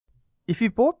If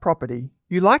you've bought property,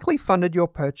 you likely funded your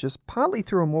purchase partly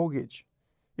through a mortgage.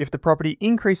 If the property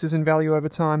increases in value over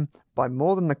time by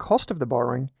more than the cost of the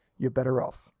borrowing, you're better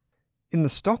off. In the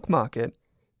stock market,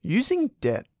 using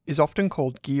debt is often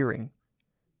called gearing.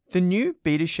 The new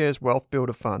BetaShares Wealth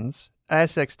Builder funds,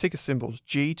 ASX ticker symbols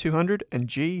G200 and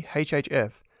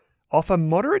GHHF, offer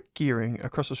moderate gearing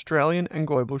across Australian and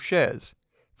global shares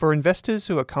for investors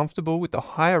who are comfortable with the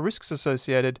higher risks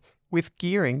associated with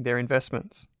gearing their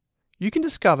investments. You can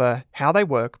discover how they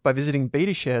work by visiting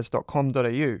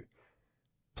betashares.com.au.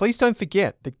 Please don't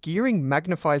forget that gearing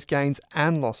magnifies gains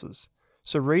and losses,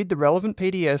 so read the relevant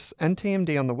PDS and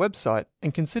TMD on the website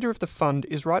and consider if the fund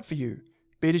is right for you.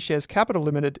 BetaShares Capital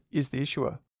Limited is the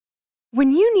issuer.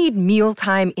 When you need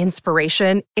mealtime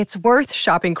inspiration, it's worth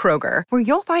shopping Kroger, where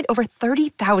you'll find over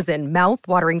 30,000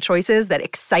 mouth-watering choices that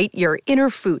excite your inner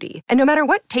foodie. And no matter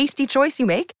what tasty choice you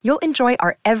make, you'll enjoy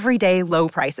our everyday low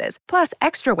prices, plus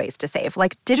extra ways to save,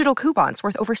 like digital coupons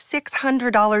worth over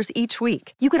 $600 each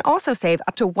week. You can also save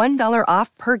up to $1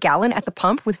 off per gallon at the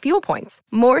pump with fuel points.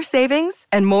 More savings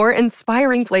and more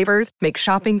inspiring flavors make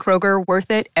shopping Kroger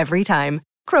worth it every time.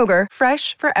 Kroger,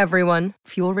 fresh for everyone.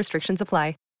 Fuel restrictions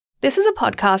apply. This is a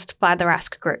podcast by the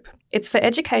Rask Group. It's for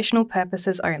educational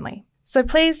purposes only. So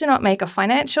please do not make a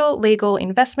financial, legal,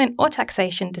 investment, or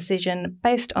taxation decision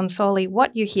based on solely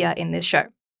what you hear in this show.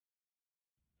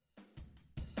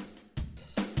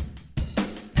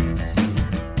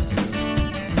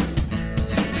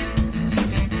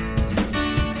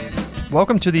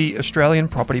 Welcome to the Australian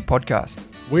Property Podcast.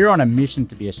 We're on a mission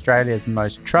to be Australia's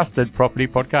most trusted property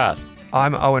podcast.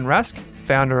 I'm Owen Rask,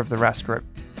 founder of the Rask Group.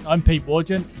 I'm Pete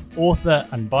Wargent, author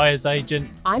and buyer's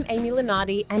agent. I'm Amy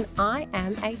Lunardi and I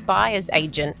am a buyer's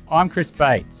agent. I'm Chris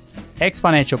Bates,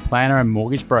 ex-financial planner and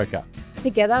mortgage broker.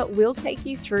 Together, we'll take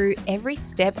you through every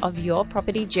step of your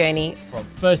property journey. From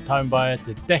first home buyer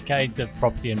to decades of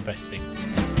property investing.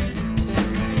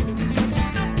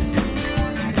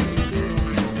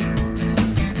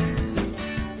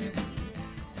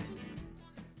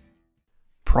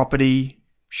 Property,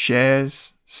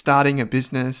 shares, starting a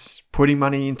business, putting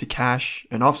money into cash,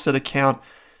 an offset account.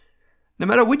 No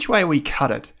matter which way we cut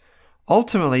it,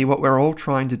 ultimately what we're all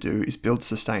trying to do is build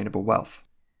sustainable wealth.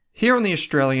 Here on the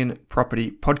Australian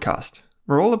Property Podcast,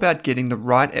 we're all about getting the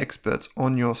right experts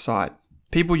on your side.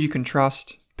 People you can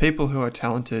trust, people who are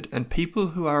talented, and people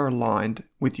who are aligned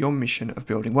with your mission of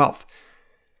building wealth.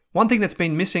 One thing that's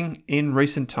been missing in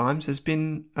recent times has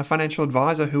been a financial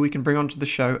advisor who we can bring onto the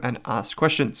show and ask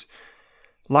questions.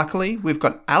 Luckily, we've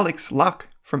got Alex Luck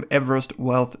from Everest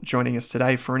Wealth joining us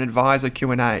today for an advisor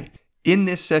Q&A. In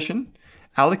this session,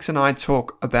 Alex and I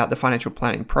talk about the financial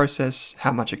planning process,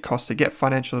 how much it costs to get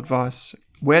financial advice,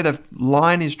 where the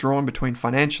line is drawn between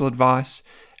financial advice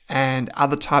and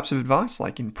other types of advice,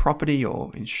 like in property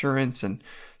or insurance and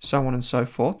so on and so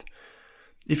forth.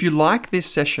 If you like this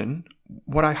session,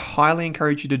 what I highly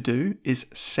encourage you to do is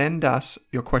send us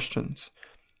your questions.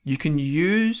 You can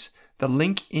use the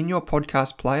link in your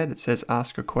podcast player that says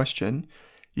Ask a Question.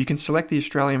 You can select the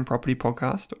Australian Property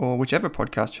Podcast or whichever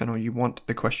podcast channel you want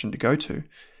the question to go to,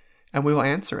 and we will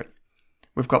answer it.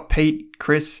 We've got Pete,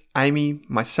 Chris, Amy,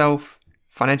 myself,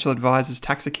 financial advisors,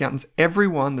 tax accountants,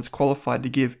 everyone that's qualified to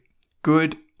give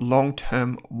good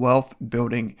long-term wealth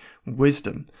building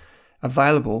wisdom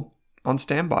available on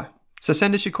standby. So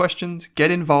send us your questions,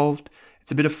 get involved.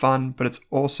 It's a bit of fun, but it's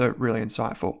also really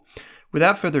insightful.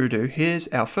 Without further ado, here's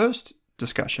our first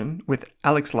discussion with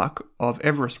Alex Luck of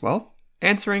Everest Wealth,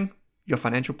 answering your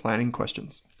financial planning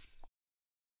questions.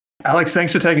 Alex,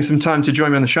 thanks for taking some time to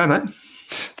join me on the show, mate.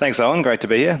 Thanks, Owen. Great to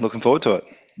be here. Looking forward to it.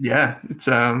 Yeah, it's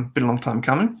been a long time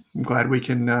coming. I'm glad we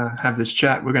can have this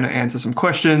chat. We're going to answer some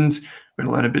questions. We're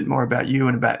going to learn a bit more about you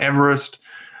and about Everest.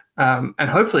 And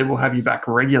hopefully we'll have you back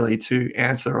regularly to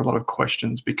answer a lot of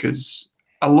questions, because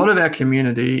a lot of our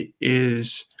community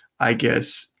is, I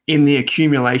guess, in the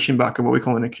accumulation bucket. What we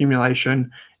call an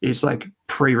accumulation is like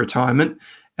pre-retirement,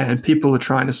 and people are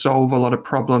trying to solve a lot of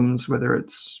problems, whether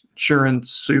it's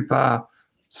insurance, super,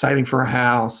 saving for a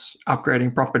house,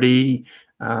 upgrading property,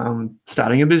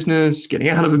 starting a business, getting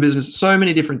out of a business, so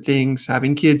many different things,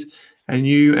 having kids, and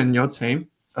you and your team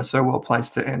are so well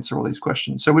placed to answer all these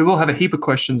questions. So we will have a heap of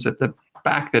questions at the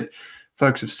back that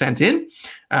folks have sent in.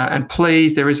 And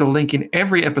please, there is a link in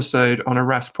every episode on a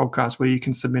Rask podcast where you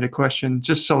can submit a question.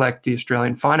 Just select the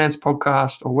Australian Finance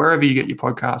Podcast or wherever you get your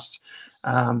podcasts,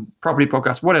 property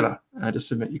podcast, whatever, just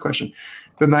submit your question.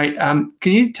 But mate,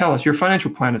 can you tell us, you're a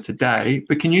financial planner today,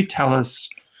 but can you tell us,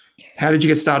 how did you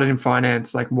get started in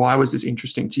finance? Like, why was this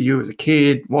interesting to you as a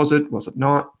kid? Was it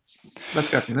not? Let's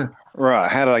go from there. Right.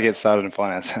 How did I get started in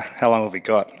finance? How long have we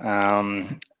got?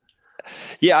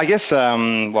 Yeah, I guess,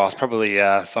 I was probably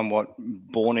somewhat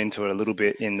born into it a little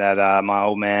bit in that my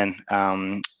old man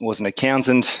was an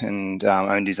accountant and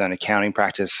owned his own accounting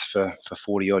practice for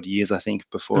 40 odd years, I think,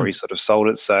 before he sort of sold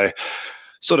it. So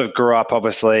sort of grew up,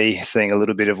 obviously, seeing a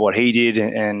little bit of what he did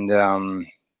and,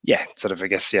 sort of, I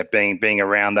guess, being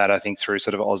around that, I think through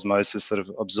sort of osmosis, sort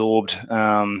of absorbed,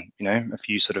 a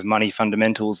few sort of money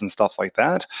fundamentals and stuff like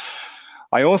that.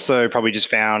 I also probably just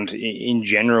found in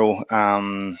general,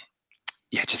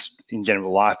 just in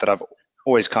general life that I've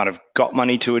always kind of got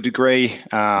money to a degree.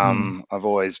 I've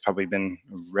always probably been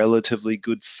a relatively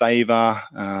good saver.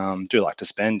 Do like to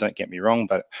spend, don't get me wrong,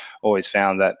 but always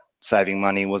found that saving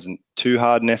money wasn't too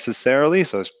hard necessarily.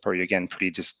 So it's probably, again,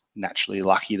 pretty just naturally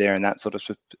lucky there in that sort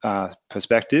of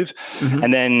perspective. Mm-hmm.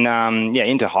 And then,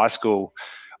 into high school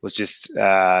was just,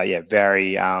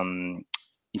 very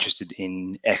interested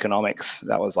in economics.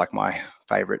 That was like my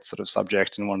favorite sort of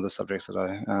subject and one of the subjects that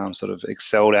I sort of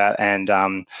excelled at. And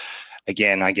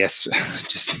again, I guess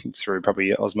just through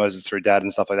probably osmosis through dad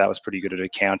and stuff like that, was pretty good at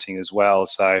accounting as well.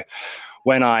 So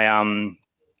when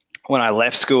I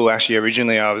left school, actually,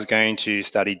 originally I was going to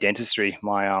study dentistry.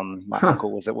 My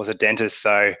uncle was a dentist,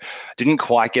 so didn't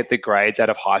quite get the grades out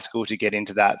of high school to get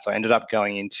into that. So I ended up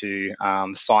going into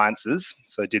sciences.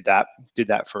 So did that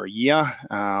for a year.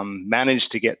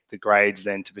 Managed to get the grades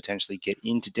then to potentially get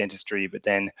into dentistry, but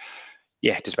then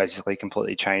just basically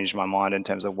completely changed my mind in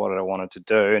terms of what I wanted to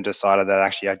do, and decided that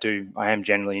actually I am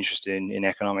generally interested in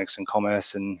economics and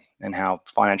commerce and how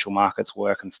financial markets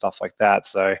work and stuff like that.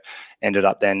 So ended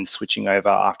up then switching over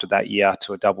after that year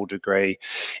to a double degree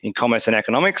in commerce and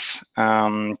economics,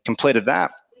 completed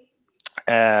that,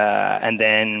 and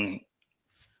then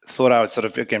thought I would sort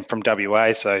of, again, from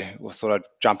WA, so I thought I'd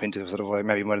jump into sort of like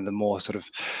maybe one of the more sort of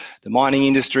the mining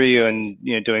industry and,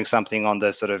 doing something on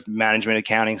the sort of management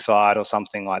accounting side or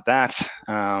something like that.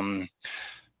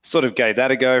 Sort of gave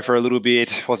that a go for a little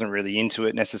bit, wasn't really into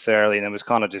it necessarily, and then was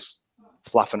kind of just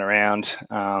fluffing around.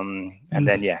 And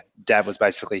then, Dad was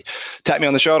basically tapped me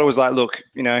on the shoulder, was like, look,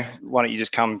 why don't you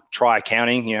just come try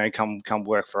accounting, come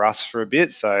work for us for a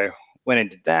bit. So went and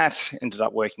did that, ended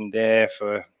up working there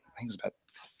for, I think it was about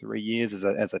 3 years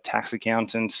as a tax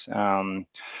accountant.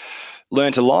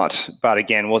 Learned a lot, but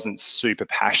again, wasn't super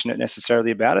passionate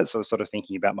necessarily about it. So I was sort of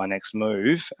thinking about my next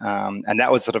move. And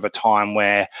that was sort of a time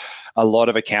where a lot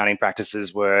of accounting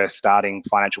practices were starting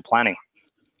financial planning.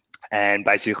 And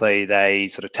basically they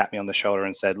sort of tapped me on the shoulder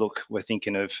and said, look, we're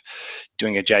thinking of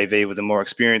doing a JV with a more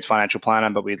experienced financial planner,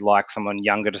 but we'd like someone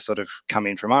younger to sort of come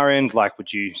in from our end. Like,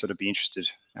 would you sort of be interested?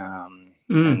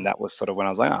 And that was sort of when I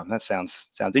was like, that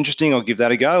sounds interesting. I'll give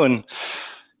that a go. And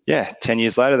 10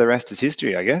 years later, the rest is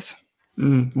history, I guess.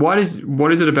 What is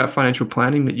it about financial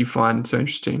planning that you find so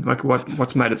interesting? Like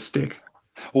what's made it stick?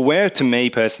 Well, where to me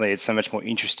personally, it's so much more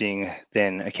interesting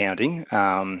than accounting.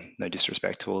 No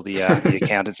disrespect to all the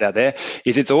accountants out there,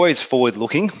 is it's always forward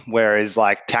looking. Whereas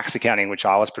like tax accounting, which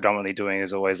I was predominantly doing,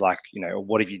 is always like,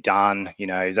 what have you done?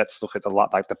 Let's look at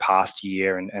the past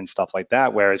year and stuff like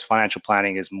that. Whereas financial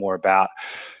planning is more about,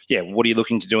 what are you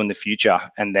looking to do in the future?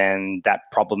 And then that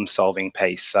problem solving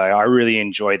piece. So I really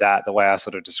enjoy that. The way I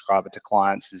sort of describe it to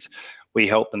clients is we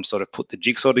help them sort of put the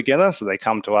jigsaw together. So they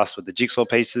come to us with the jigsaw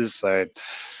pieces. So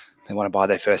they want to buy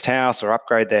their first house or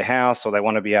upgrade their house, or they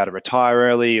want to be able to retire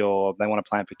early, or they want to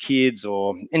plan for kids,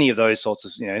 or any of those sorts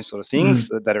of, sort of things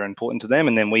that are important to them.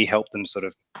 And then we help them sort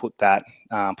of put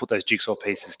those jigsaw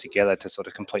pieces together to sort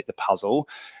of complete the puzzle.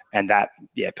 And that,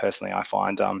 personally, I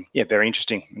find, very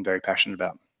interesting and very passionate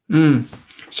about.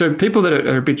 So people that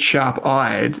are a bit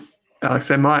sharp-eyed, Alex,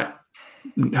 they might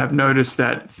have noticed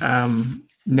that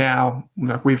now,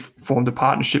 like, we've formed a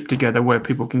partnership together where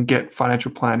people can get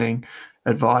financial planning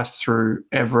advice through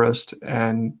Everest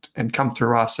and come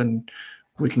through us, and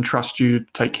we can trust you to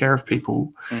take care of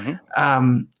people.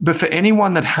 But for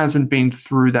anyone that hasn't been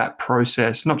through that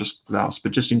process, not just with us,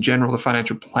 but just in general, the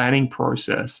financial planning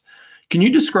process, can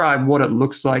you describe what it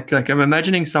looks like? Like, I'm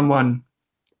imagining someone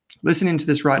listening to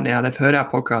this right now, they've heard our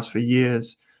podcast for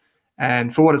years.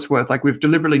 And for what it's worth, like, we've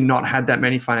deliberately not had that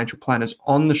many financial planners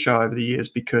on the show over the years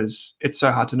because it's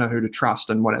so hard to know who to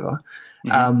trust and whatever.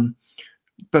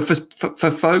 But for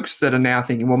folks that are now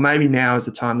thinking, well, maybe now is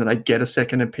the time that I get a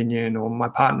second opinion, or my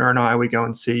partner and I, we go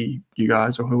and see you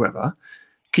guys or whoever.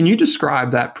 Can you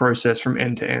describe that process from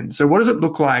end to end? So what does it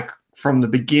look like from the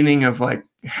beginning of, like,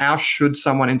 how should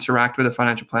someone interact with a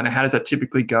financial planner? How does that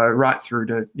typically go right through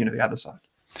to, the other side?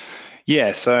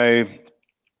 Yeah, so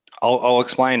I'll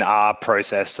explain our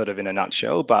process sort of in a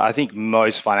nutshell, but I think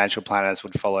most financial planners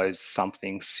would follow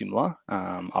something similar.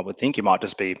 I would think it might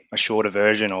just be a shorter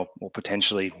version or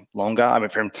potentially longer. I mean,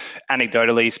 from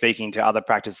anecdotally speaking to other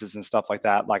practices and stuff like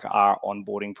that, like our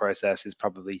onboarding process is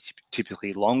probably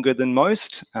typically longer than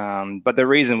most. But the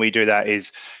reason we do that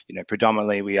is,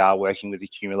 predominantly we are working with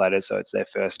accumulators, so it's their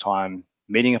first time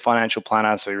meeting a financial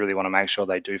planner. So we really want to make sure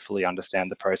they do fully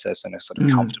understand the process and are sort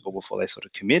of comfortable before they sort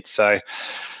of commit. So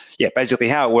yeah, basically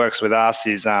how it works with us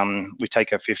is we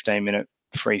take a 15-minute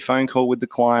free phone call with the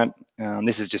client.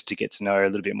 This is just to get to know a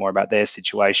little bit more about their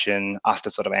situation, us to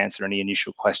sort of answer any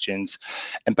initial questions,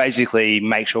 and basically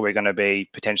make sure we're going to be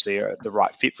potentially the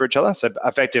right fit for each other. So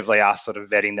effectively us sort of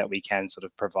vetting that we can sort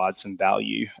of provide some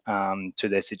value to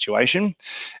their situation.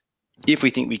 If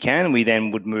we think we can, we then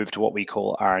would move to what we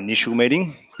call our initial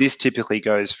meeting. This typically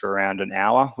goes for around an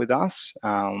hour with us.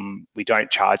 We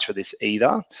don't charge for this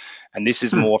either. And this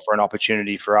is more for an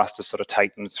opportunity for us to sort of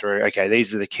take them through, okay,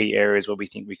 these are the key areas where we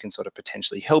think we can sort of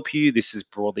potentially help you. This is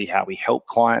broadly how we help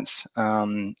clients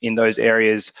in those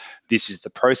areas. This is the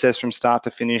process from start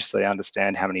to finish. So they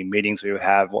understand how many meetings we would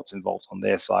have, what's involved on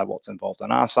their side, what's involved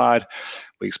on our side.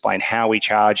 We explain how we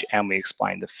charge and we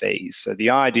explain the fees. So the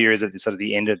idea is at sort of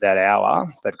the end of that hour,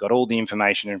 they've got all the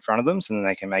information in front of them, so then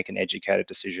they can make an educated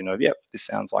decision of, yep, this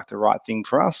sounds like the right thing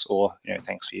for us, or,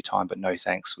 thanks for your time, but no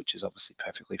thanks, which is obviously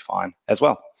perfectly fine as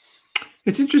well.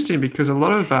 It's interesting because a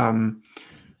lot of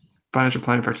financial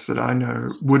planning practices that I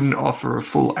know wouldn't offer a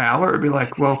full hour. It'd be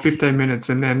like, well, 15 minutes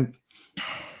and then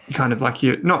kind of like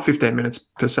you're not 15 minutes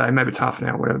per se, maybe it's half an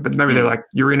hour, whatever, but maybe they're like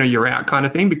you're in or you're out kind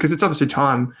of thing, because it's obviously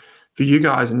time for you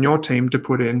guys and your team to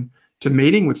put in to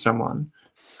meeting with someone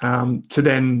to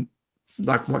then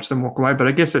like watch them walk away. But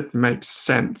I guess it makes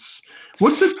sense.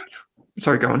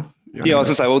 Sorry, go on. Yeah, I was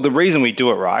going to say, well, the reason we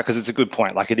do it, right, because it's a good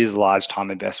point, like it is a large time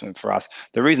investment for us.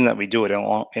 The reason that we do it,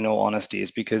 in all honesty,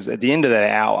 is because at the end of the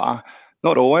hour,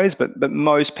 not always, but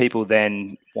most people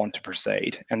then want to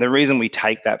proceed. And the reason we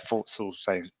take that full, so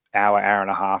say, hour and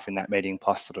a half in that meeting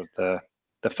plus sort of the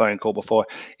phone call before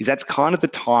is that's kind of the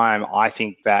time I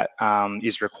think that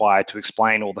is required to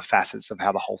explain all the facets of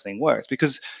how the whole thing works,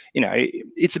 because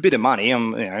it's a bit of money.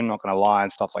 I'm not going to lie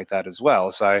and stuff like that as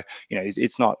well. So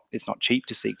it's not cheap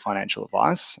to seek financial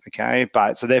advice. Okay,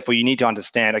 but so therefore you need to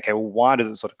understand, okay, well, why does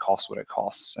it sort of cost what it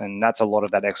costs? And that's a lot of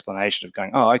that explanation of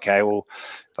going, oh, okay, well,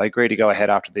 if I agree to go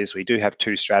ahead after this, we do have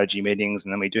 2 strategy meetings,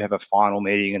 and then we do have a final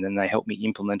meeting, and then they help me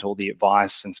implement all the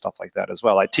advice and stuff like that as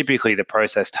well. Like typically the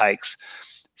process takes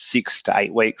 6 to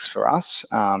 8 weeks for us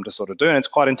to sort of do, and it's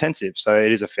quite intensive. So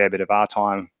it is a fair bit of our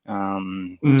time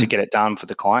to get it done for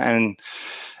the client. And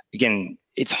again,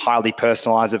 it's highly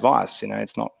personalized advice.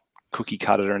 It's not cookie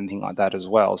cutter or anything like that as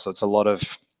well. So it's a lot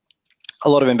of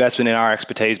investment in our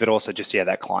expertise, but also just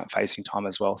that client facing time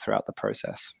as well throughout the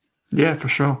process. Yeah, for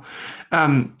sure.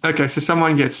 Okay, so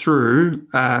someone gets through,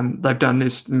 they've done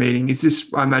this meeting. Is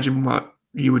this, I imagine, what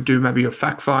you would do, maybe a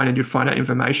fact find and you'd find out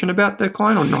information about their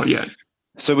client, or not yet?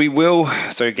 So we will.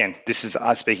 So again, this is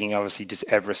us speaking obviously just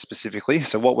Everest specifically.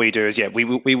 So what we do is,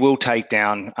 we will take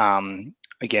down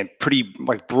again pretty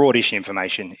like broadish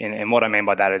information, and what I mean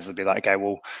by that is it'll be like, okay,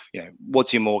 well,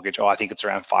 what's your mortgage? Oh, I think it's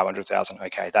around 500,000.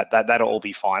 Okay, that'll all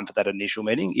be fine for that initial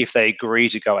meeting. If they agree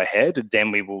to go ahead,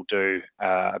 then we will do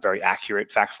a very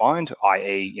accurate fact find,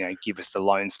 i.e., give us the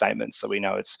loan statement so we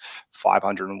know it's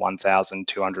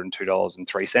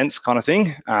 $501,202.03 kind of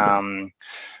thing.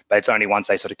 But it's only once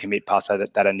they sort of commit past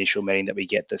that initial meeting that we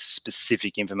get the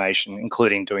specific information,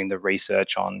 including doing the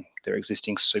research on their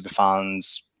existing super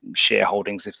funds,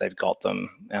 shareholdings if they've got them,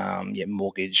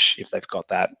 mortgage if they've got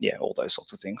that, all those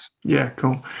sorts of things. Yeah,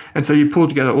 cool. And so you pull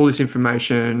together all this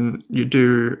information, you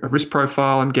do a risk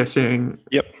profile, I'm guessing.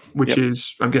 Yep. Which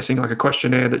is, I'm guessing, like a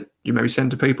questionnaire that you maybe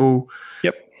send to people.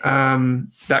 Yep.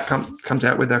 That comes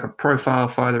out with like a profile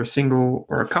for either a single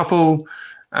or a couple,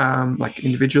 like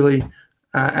individually.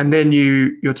 And then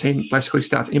your team basically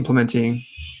starts implementing,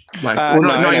 like,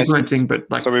 not implementing, but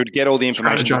like. So we would get all the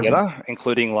information together,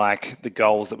 including like the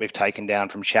goals that we've taken down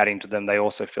from chatting to them. They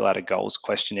also fill out a goals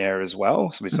questionnaire as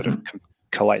well. So we sort of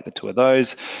collate the 2 of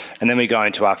those, and then we go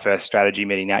into our first strategy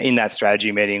meeting. Now, in that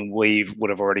strategy meeting, we would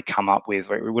have already crunched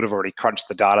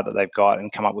the data that they've got and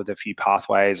come up with a few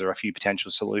pathways or a few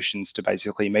potential solutions to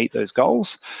basically meet those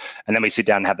goals. And then we sit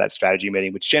down and have that strategy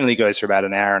meeting, which generally goes for about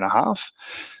an hour and a half.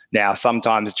 Now,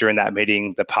 sometimes during that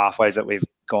meeting, the pathways that we've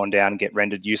gone down get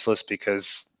rendered useless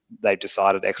because they've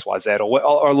decided X, Y, Z, or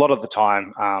a lot of the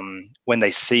time when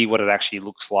they see what it actually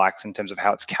looks like in terms of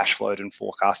how it's cash flowed and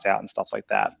forecast out and stuff like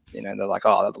that, they're like,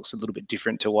 oh, that looks a little bit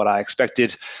different to what I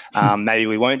expected. Maybe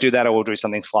we won't do that, or we'll do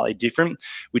something slightly different,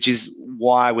 which is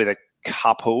why with a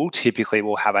couple, typically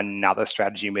we'll have another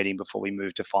strategy meeting before we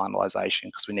move to finalisation,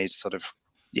 because we need to sort of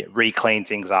re-clean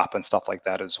things up and stuff like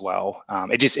that as well.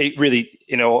 It really,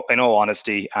 in all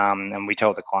honesty, and we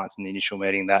tell the clients in the initial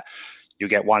meeting that you'll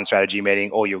get one strategy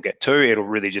meeting or you'll get two. It'll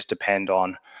really just depend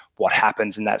on what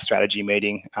happens in that strategy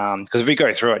meeting. Because if we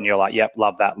go through it and you're like, yep,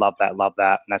 love that,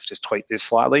 and let's just tweak this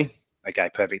slightly. Okay,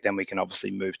 perfect. Then we can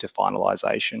obviously move to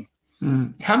finalisation.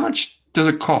 How much does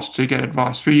it cost to get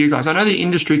advice for you guys? I know the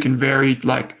industry can vary,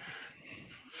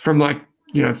 from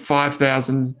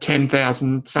 5,000,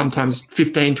 10,000, sometimes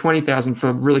 15, 20,000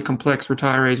 for really complex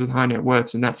retirees with high net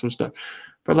worths and that sort of stuff.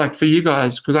 But for you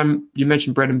guys, because you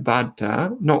mentioned bread and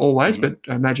butter, not always, but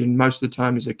I imagine most of the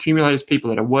time is accumulators, people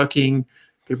that are working,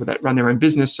 people that run their own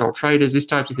business, sole traders, these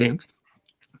types of things.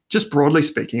 Just broadly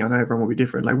speaking, I know everyone will be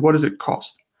different. What does it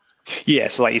cost? Yeah,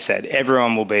 so like you said,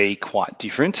 everyone will be quite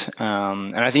different.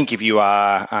 And I think if you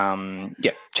are,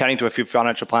 chatting to a few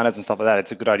financial planners and stuff like that,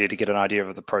 it's a good idea to get an idea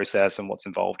of the process and what's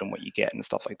involved and what you get and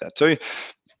stuff like that too.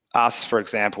 Us, for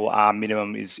example, our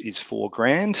minimum is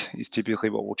 $4,000 is typically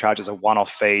what we'll charge as a one-off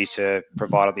fee to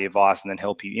provide all the advice and then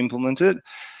help you implement it.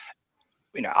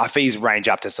 Our fees range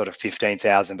up to sort of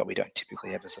 15,000, but we don't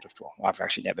typically ever I've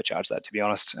actually never charged that, to be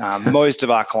honest. Most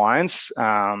of our clients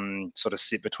sort of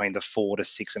sit between the 4 to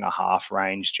 6.5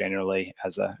 range generally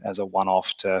as a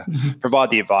one-off to provide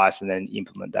the advice and then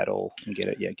implement that all and get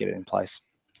it in place.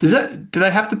 Do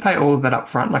they have to pay all of that up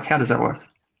front? How does that work?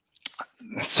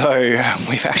 So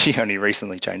we've actually only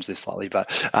recently changed this slightly, but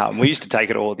we used to take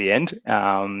it all at the end,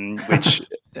 which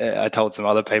I told some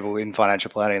other people in financial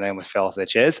planning and they almost fell off their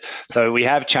chairs. So we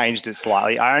have changed it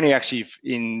slightly. I only actually,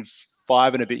 in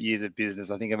 5 and a bit years of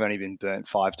business, I think I've only been burnt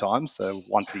 5 times, so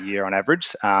once a year on average.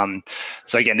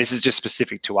 So again, this is just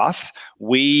specific to us.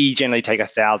 We generally take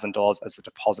 $1,000 as a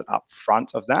deposit up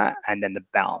front of that, and then the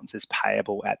balance is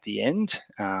payable at the end.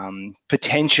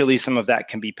 Potentially some of that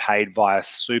can be paid via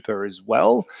super as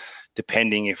well,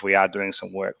 depending if we are doing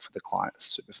some work for the client's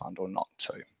super fund or not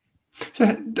too. So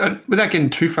without getting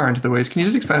too far into the weeds, can you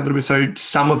just explain a little bit? So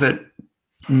some of it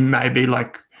may be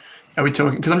are we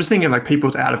talking, because I'm just thinking of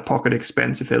people's out-of-pocket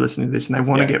expense if they're listening to this and they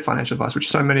want to get financial advice, which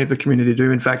so many of the community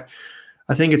do. In fact,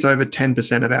 I think it's over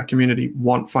 10% of our community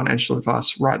want financial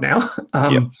advice right now.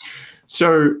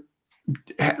 So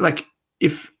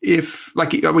if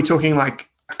are we talking a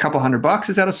couple $100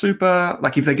 is out of super?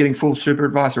 If they're getting full super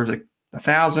advice, or is it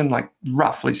 1,000?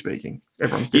 Roughly speaking,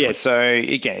 everyone's different. Yeah, so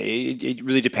again, it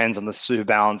really depends on the super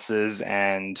balances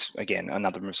and again,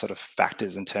 another sort of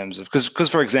factors in terms of, because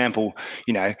for example,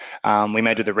 we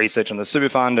may do the research on the super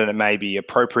fund and it may be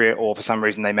appropriate, or for some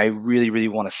reason they may really, really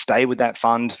want to stay with that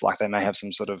fund. They may have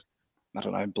some sort of,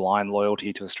 blind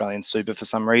loyalty to Australian super for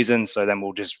some reason. So then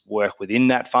we'll just work within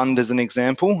that fund as an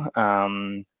example.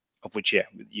 Of which,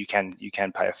 you can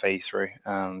pay a fee through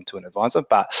to an advisor,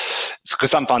 but it's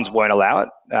because some funds won't allow it.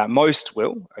 Most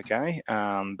will, okay.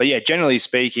 But generally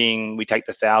speaking, we take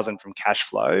the 1,000 from cash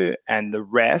flow, and the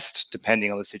rest,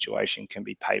 depending on the situation, can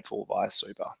be paid for via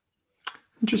super.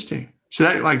 Interesting. So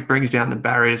that brings down the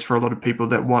barriers for a lot of people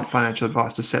that want financial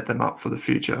advice to set them up for the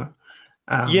future.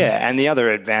 And the other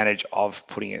advantage of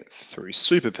putting it through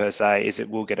super per se is it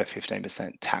will get a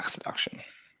 15% tax deduction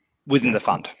within the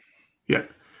fund. Yeah.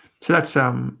 So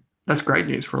that's great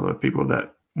news for a lot of people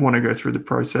that want to go through the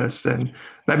process. And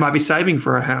they might be saving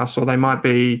for a house, or they might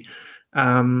be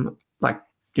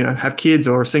have kids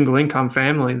or a single income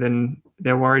family. Then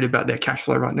they're worried about their cash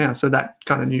flow right now. So that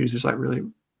kind of news is really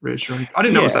reassuring. I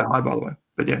didn't know it was that high, by the way.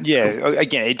 But cool.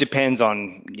 Again, it depends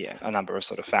on a number of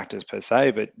sort of factors per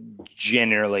se, but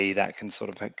generally that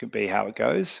could be how it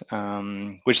goes.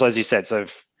 Which, as you said, so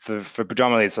for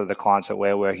predominantly sort of the clients that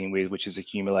we're working with, which is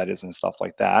accumulators and stuff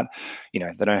like that, they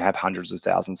don't have hundreds of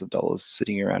thousands of dollars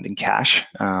sitting around in cash,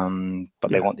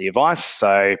 but they want the advice.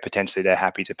 So potentially they're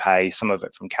happy to pay some of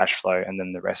it from cash flow and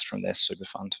then the rest from their super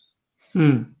fund.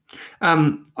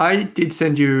 I did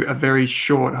send you a very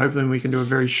short, hopefully we can do a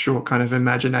very short kind of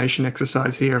imagination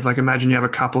exercise here of imagine you have a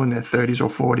couple in their 30s or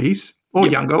 40s or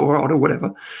younger or older,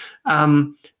 whatever.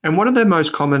 And what are the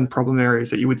most common problem areas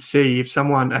that you would see if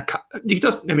someone, you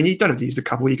don't have to use a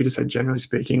couple, you could just say generally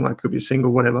speaking, could be a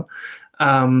single, whatever.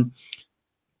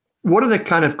 What are the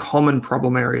kind of common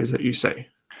problem areas that you see?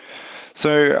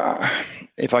 So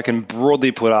if I can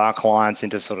broadly put our clients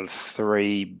into sort of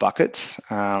 3 buckets,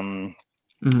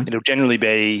 it'll generally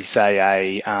be,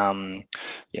 say, a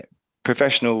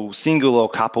professional single or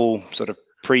couple sort of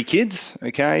pre-kids,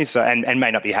 okay? So and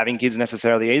may not be having kids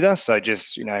necessarily either. So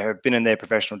just, have been in their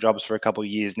professional jobs for a couple of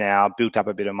years now, built up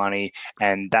a bit of money,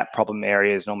 and that problem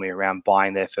area is normally around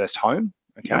buying their first home,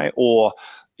 okay? Or,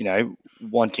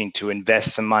 wanting to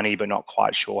invest some money but not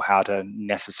quite sure how to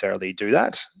necessarily do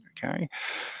that. Okay.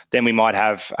 Then we might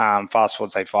have, fast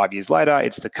forward, say 5 years later,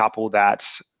 it's the couple that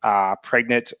are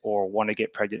pregnant or want to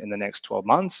get pregnant in the next 12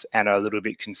 months and are a little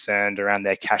bit concerned around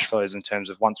their cash flows in terms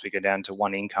of once we go down to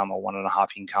one income or 1.5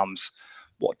 incomes,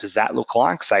 what does that look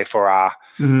like, say, for our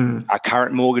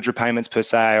current mortgage repayments per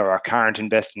se, or our current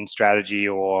investing strategy,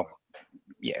 or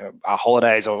our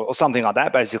holidays or something like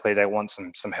that. Basically, they want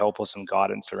some help or some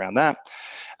guidance around that.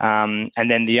 And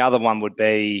then the other one would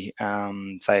be,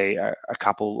 say, a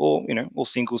couple, or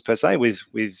singles per se, with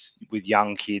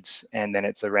young kids, and then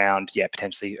it's around,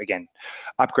 potentially again,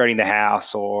 upgrading the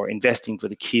house or investing for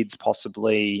the kids,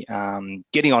 possibly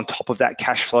getting on top of that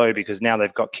cash flow, because now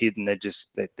they've got kids and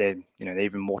they're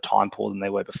even more time poor than they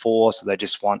were before, so they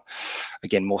just want,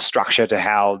 again, more structure to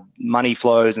how money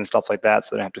flows and stuff like that,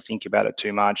 so they don't have to think about it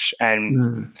too much.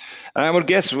 And I would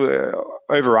guess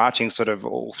overarching sort of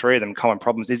all three of them common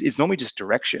problems is normally just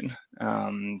direction.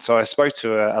 So I spoke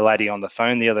to a lady on the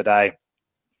phone the other day,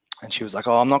 and she was like,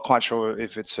 I'm not quite sure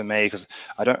if it's for me because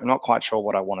I'm not quite sure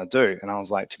what I want to do. And I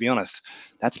was like, to be honest,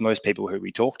 that's most people who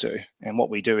we talk to. And what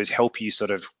we do is help you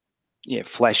sort of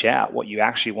flesh out what you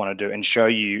actually want to do and show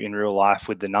you in real life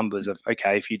with the numbers of,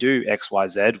 okay, if you do X, Y,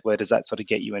 Z, where does that sort of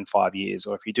get you in 5 years?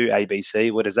 Or if you do A, B,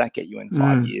 C, where does that get you in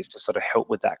 5 years, to sort of help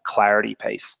with that clarity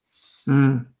piece?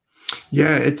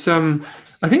 Yeah, it's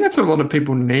I think that's what a lot of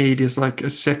people need, is like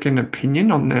a second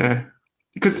opinion on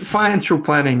because financial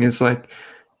planning is like,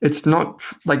 it's not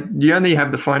like you only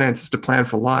have the finances to plan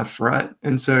for life, right?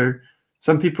 And so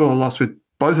some people are lost with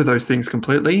both of those things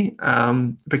completely,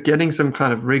 but getting some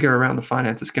kind of rigor around the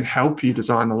finances can help you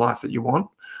design the life that you want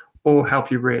or help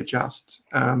you readjust,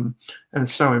 and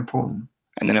it's so important.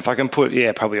 And then if I can put,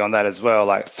 probably on that as well,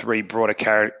 like three broader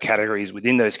categories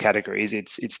within those categories,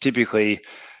 it's typically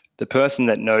the person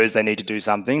that knows they need to do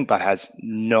something but has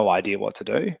no idea what to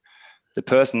do, the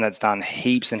person that's done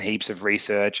heaps and heaps of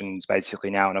research and is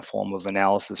basically now in a form of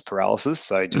analysis paralysis,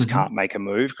 so just can't make a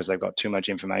move because they've got too much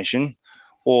information,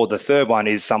 or the third one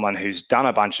is someone who's done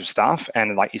a bunch of stuff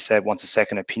and, like you said, wants a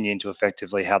second opinion to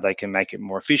effectively how they can make it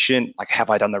more efficient, like,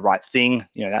 have I done the right thing?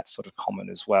 That's sort of common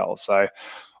as well. So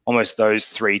almost those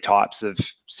three types of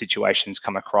situations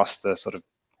come across the sort of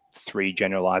three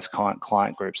generalized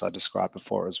client groups I described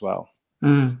before as well.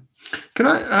 Can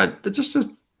I just off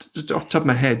the top of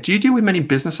my head, do you deal with many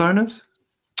business owners?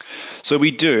 So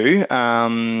we do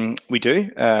in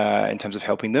terms of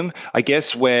helping them. I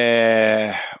guess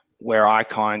where I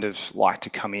kind of like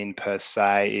to come in per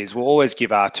se is we'll always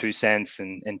give our 2 cents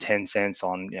and 10 cents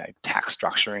on tax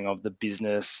structuring of the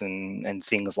business and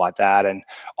things like that, and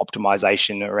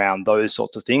optimization around those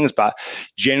sorts of things. But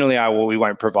generally, we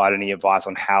won't provide any advice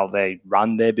on how they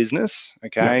run their business,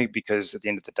 okay? Because at the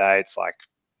end of the day, it's like,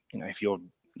 if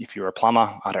you're a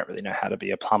plumber, I don't really know how to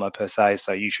be a plumber per se,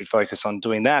 so you should focus on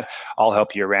doing that. I'll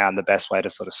help you around the best way to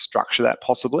sort of structure that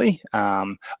possibly,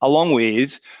 along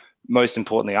with, most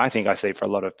importantly, I think I see for a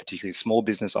lot of particularly small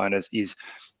business owners, is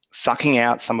sucking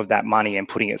out some of that money and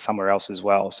putting it somewhere else as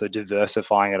well. So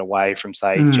diversifying it away from,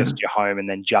 say, just your home and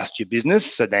then just your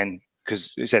business. So then,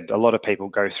 because you said a lot of people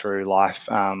go through life,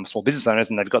 small business owners,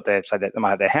 and they've got they might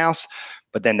have their house,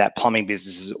 but then that plumbing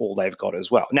business is all they've got as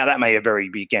well. Now that may be a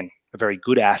very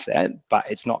good asset, but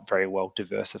it's not very well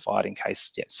diversified in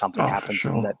case something happens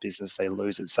in that business, they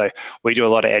lose it. So we do a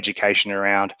lot of education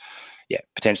around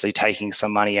potentially taking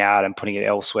some money out and putting it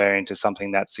elsewhere into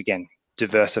something that's, again,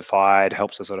 diversified,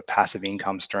 helps a sort of passive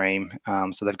income stream.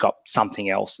 So they've got something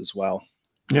else as well.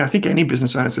 Yeah, I think any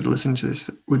business owners that listen to this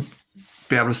would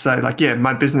be able to say, like,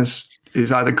 my business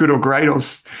is either good or great or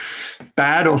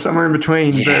bad or somewhere in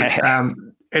between. Yeah. But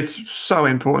it's so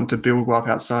important to build wealth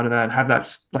outside of that and have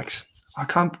that, like,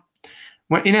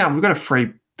 we've got a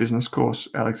free business course,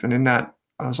 Alex, and in that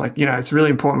I was like, it's really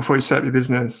important before you set up your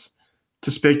business to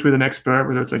speak with an expert,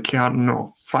 whether it's an accountant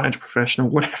or financial professional,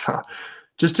 whatever,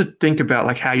 just to think about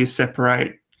like how you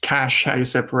separate cash, how you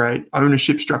separate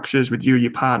ownership structures with you,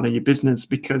 your partner, your business,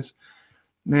 because,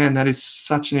 man, that is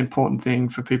such an important thing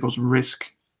for people's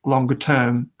risk longer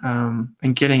term,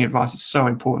 and getting advice is so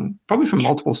important, probably from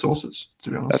multiple sources,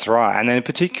 to be honest. That's right. And then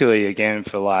particularly, again,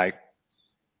 for like,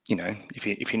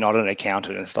 if you're not an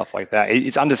accountant and stuff like that,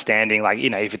 it's understanding, like,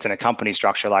 if it's in a company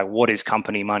structure, like, what is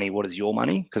company money? What is your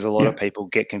money? Because a lot of people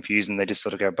get confused and they just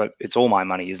sort of go, but it's all my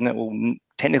money, isn't it? Well,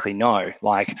 technically, no.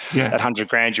 Like that 100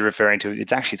 grand you're referring to,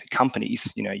 it's actually the company's.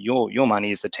 Your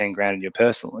money is the 10 grand in your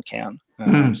personal account.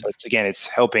 So it's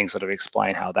helping sort of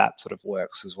explain how that sort of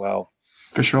works as well.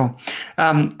 For sure.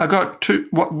 I got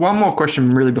one more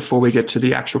question really before we get to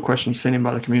the actual questions sent in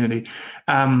by the community.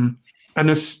 And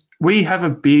this, we have a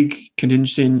big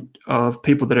contingency of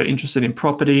people that are interested in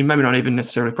property, maybe not even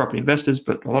necessarily property investors,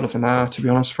 but a lot of them are, to be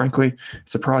honest, frankly. It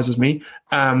surprises me.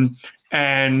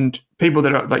 And people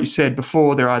that are, like you said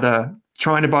before, they're either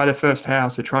trying to buy their first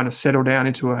house, they're trying to settle down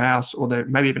into a house, or they're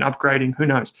maybe even upgrading, who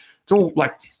knows. It's all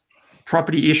like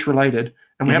property-ish related.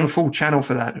 And we have a full channel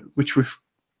for that, which we've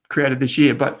created this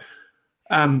year. But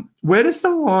where does the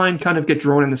line kind of get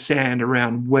drawn in the sand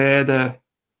around where the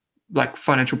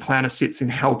financial planner sits in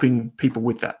helping people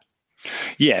with that?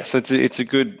 Yeah, so it's a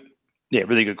good,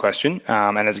 really good question.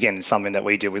 And again, it's something that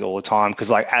we deal with all the time,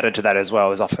 because added to that as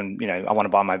well is often, I want to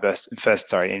buy my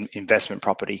first investment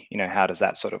property. How does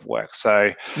that sort of work?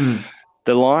 So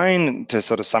the line, to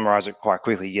sort of summarize it quite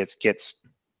quickly, gets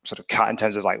sort of cut in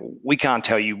terms of we can't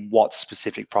tell you what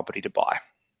specific property to buy.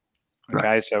 Okay,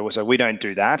 right. So we don't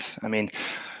do that. I mean,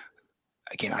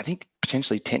 again, I think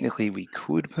potentially technically we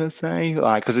could, per se,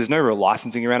 because there's no real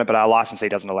licensing around it, but our licensee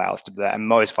doesn't allow us to do that, and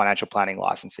most financial planning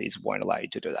licensees won't allow you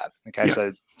to do that. Okay,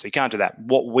 so you can't do that.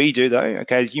 What we do, though,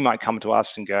 okay, is you might come to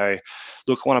us and go,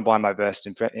 look, I want to buy my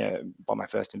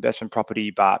first investment property,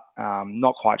 but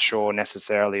not quite sure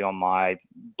necessarily on my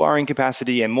borrowing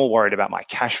capacity, and more worried about my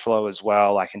cash flow as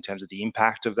well, in terms of the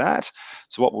impact of that.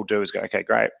 So what we'll do is go, okay,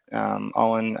 great,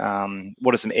 Owen,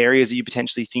 what are some areas are you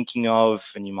potentially thinking of?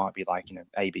 And you might be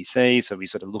ABC. So we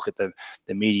sort of look at the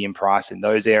median price in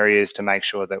those areas to make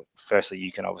sure that firstly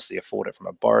you can obviously afford it from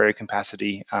a borrower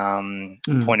capacity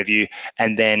point of view,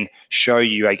 and then show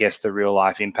you, I guess, the real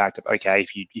life impact of, okay,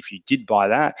 if you did buy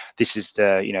that, this is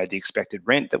the the expected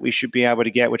rent that we should be able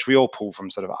to get, which we all pull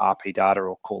from sort of RP data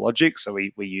or CoreLogic. So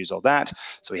we use all that,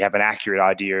 so we have an accurate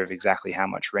idea of exactly how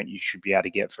much rent you should be able to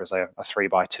get for, say, a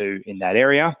 3x2 in that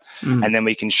area, and then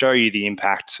we can show you the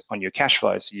impact on your cash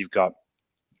flow. So you've got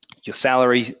your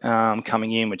salary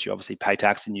coming in, which you obviously pay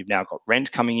tax, and you've now got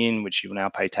rent coming in, which you will now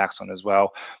pay tax on as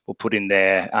well. We'll put in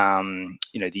there,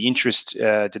 the interest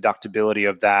deductibility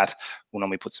of that. We'll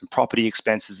normally put some property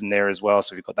expenses in there as well,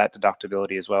 so we've got that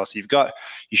deductibility as well. So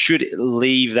you should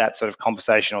leave that sort of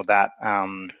conversation or that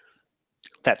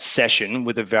that session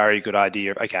with a very good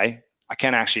idea of, okay, I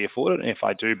can actually afford it, and if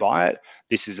I do buy it,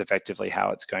 this is effectively how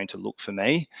it's going to look for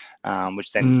me,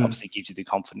 which then obviously gives you the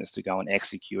confidence to go and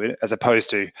execute it, as opposed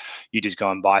to you just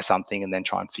go and buy something and then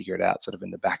try and figure it out sort of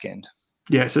in the back end.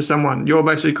 Yeah, so you're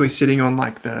basically sitting on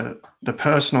the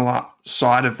personal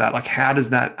side of that. How does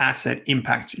that asset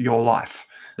impact your life?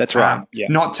 That's right.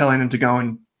 Not telling them to go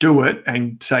and do it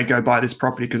and say, go buy this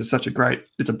property because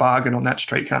it's a bargain on that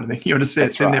street kind of thing. You're just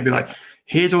sitting there and be like,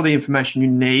 here's all the information you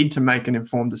need to make an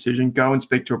informed decision. Go and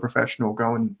speak to a professional.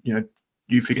 Go and,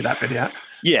 you figure that bit out.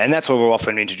 Yeah, and that's where we'll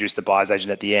often introduce the buyer's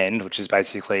agent at the end, which is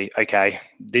basically, okay,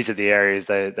 these are the areas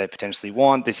they potentially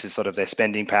want. This is sort of their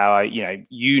spending power.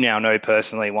 You now know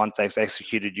personally, once they've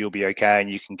executed, you'll be okay, and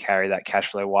you can carry that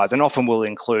cash flow wise. And often we'll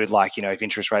include, if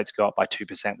interest rates go up by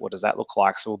 2%, what does that look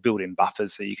like? So we'll build in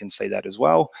buffers so you can see that as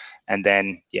well. And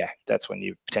then, that's when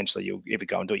you'll either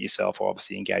go and do it yourself, or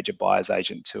obviously engage a buyer's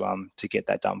agent to get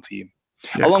that done for you.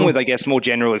 Yeah, along cool. with, I guess, more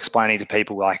general explaining to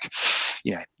people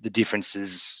the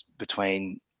differences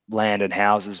between land and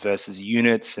houses versus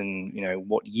units, and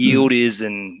what yield is,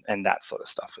 and that sort of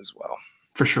stuff as well.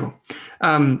 For sure.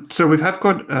 So we've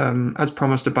got, as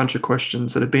promised, a bunch of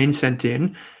questions that have been sent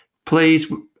in.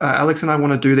 Please, Alex and I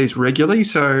want to do these regularly,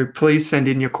 so please send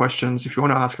in your questions. If you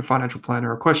want to ask a financial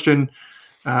planner a question,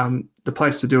 the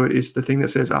place to do it is the thing that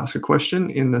says "Ask a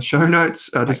Question" in the show notes.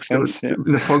 Makes sense, in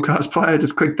the podcast player.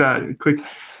 Just click that.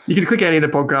 You can click any of the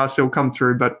podcasts; it'll come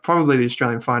through. But probably the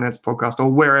Australian Finance Podcast or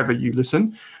wherever you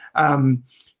listen.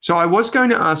 So I was going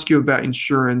to ask you about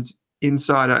insurance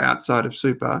inside or outside of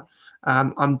super.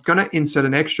 I'm going to insert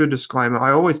an extra disclaimer.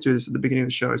 I always do this at the beginning of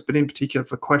the shows, but in particular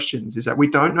for questions, is that we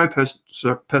don't know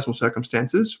personal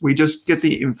circumstances. We just get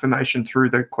the information through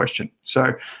the question.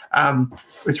 So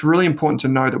it's really important to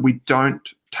know that we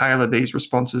don't tailor these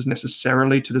responses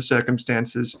necessarily to the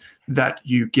circumstances that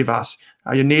you give us.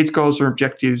 Your needs, goals, or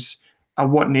objectives are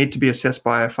what need to be assessed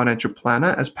by a financial planner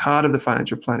as part of the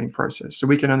financial planning process. So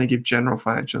we can only give general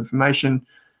financial information.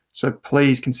 So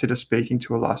please consider speaking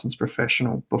to a licensed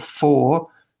professional before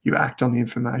you act on the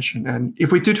information. And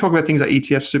if we do talk about things like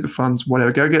ETFs, super funds,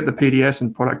 whatever, go get the PDS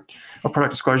and product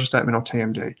disclosure statement or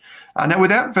TMD. Now,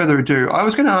 without further ado, I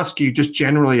was going to ask you just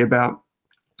generally about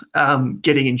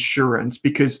getting insurance,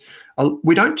 because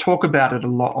we don't talk about it a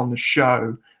lot on the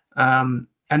show. And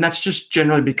that's just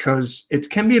generally because it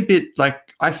can be a bit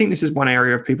I think this is one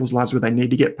area of people's lives where they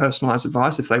need to get personalized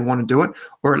advice if they want to do it,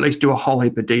 or at least do a whole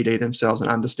heap of DD themselves and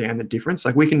understand the difference.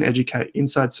 Like we can educate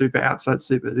inside super, outside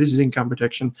super. This is income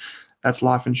protection. That's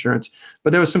life insurance.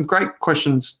 But there were some great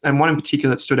questions, and one in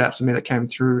particular that stood out to me that came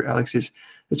through, Alex, is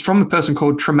it's from a person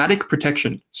called Traumatic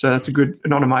Protection. So that's a good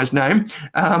anonymized name.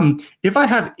 If I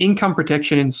have income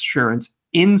protection insurance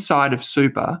inside of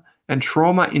super and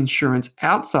trauma insurance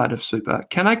outside of super,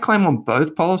 can I claim on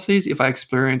both policies if I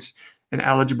experience an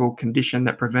eligible condition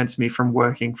that prevents me from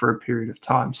working for a period of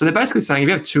time? So they're basically saying if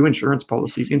you have two insurance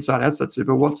policies, inside, outside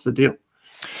super, what's the deal?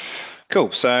 Cool.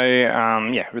 So,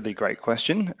 really great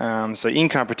question. So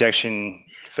income protection,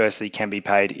 firstly, can be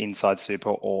paid inside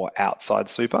super or outside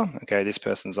super. Okay, this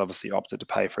person's obviously opted to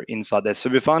pay for it inside their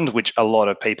super fund, which a lot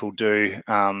of people do,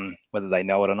 whether they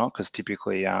know it or not, because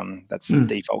typically that's the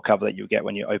default cover that you'll get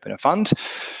when you open a fund.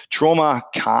 Trauma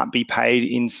can't be paid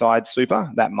inside super.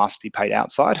 That must be paid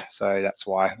outside. So that's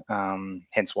why,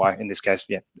 hence why in this case,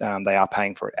 they are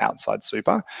paying for it outside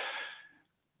super.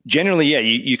 Generally,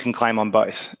 you can claim on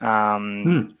both.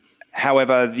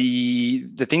 However, the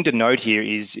thing to note here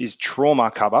is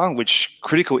trauma cover, which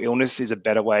critical illness is a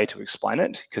better way to explain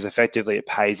it, because effectively it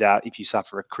pays out if you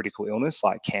suffer a critical illness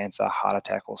like cancer, heart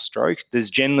attack, or stroke.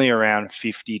 There's generally around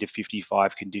 50 to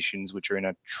 55 conditions which are in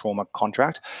a trauma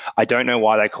contract. I don't know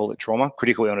why they call it trauma.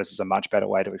 Critical illness is a much better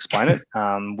way to explain it.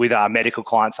 With our medical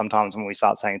clients, sometimes when we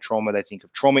start saying trauma, they think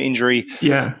of trauma injury.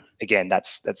 Yeah. Again,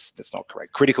 that's not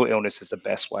correct. Critical illness is the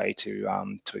best way to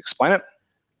explain it.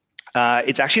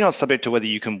 It's actually not subject to whether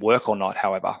you can work or not,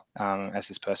 however, as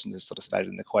this person has sort of stated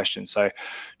in the question. So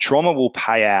trauma will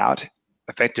pay out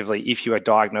effectively if you are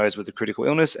diagnosed with a critical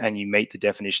illness and you meet the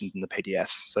definitions in the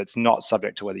PDS. So it's not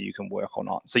subject to whether you can work or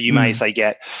not. So you may say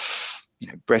get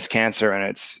breast cancer and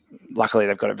it's luckily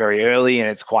they've got it very early and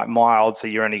it's quite mild. So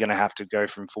you're only going to have to go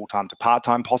from full-time to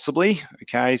part-time possibly.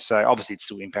 Okay. So obviously it's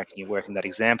still impacting your work in that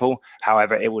example.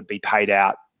 However, it would be paid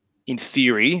out in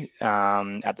theory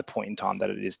at the point in time that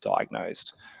it is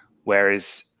diagnosed.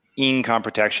 Whereas income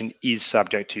protection is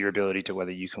subject to your ability to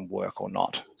whether you can work or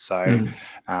not. So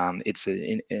and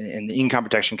the income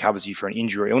protection covers you for an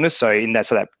injury or illness. So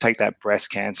take that breast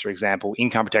cancer example,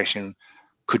 income protection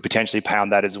could potentially pay on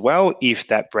that as well. If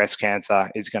that breast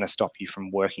cancer is going to stop you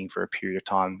from working for a period of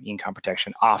time, income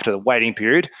protection after the waiting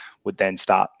period would then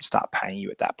start paying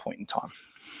you at that point in time.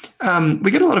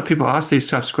 We get a lot of people ask these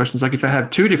types of questions, like if I have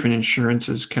two different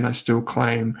insurances, can I still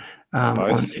claim on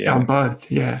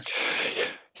both? Yeah.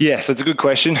 Yeah, so it's a good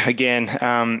question. Again,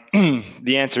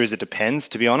 the answer is it depends,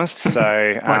 to be honest.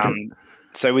 So,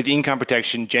 so with income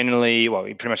protection, generally,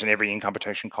 pretty much in every income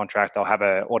protection contract, they'll have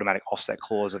an automatic offset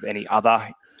clause of any other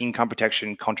income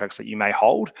protection contracts that you may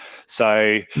hold.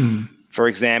 So, for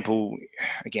example,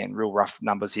 again, real rough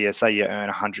numbers here. Say you earn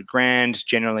 100 grand.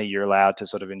 Generally, you're allowed to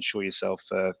sort of insure yourself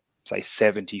for, say,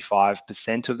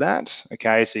 75% of that.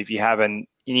 Okay, so if you have an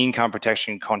income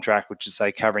protection contract, which is,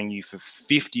 say, covering you for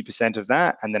 50% of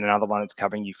that, and then another one that's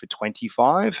covering you for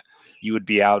 25%, you would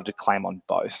be able to claim on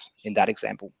both in that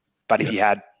example. But if you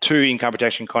had two income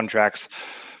protection contracts,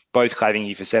 both claiming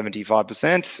you for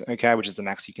 75%, okay, which is the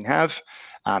max you can have,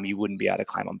 you wouldn't be able to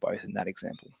claim on both in that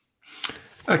example.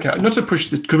 Okay, not to push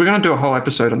this, because we're going to do a whole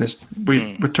episode on this.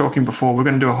 We were talking before, we're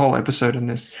going to do a whole episode on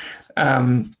this.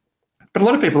 But a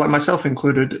lot of people, like myself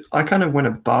included, I kind of went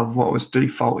above what was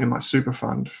default in my super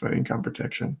fund for income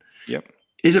protection. Yep.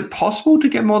 Is it possible to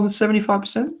get more than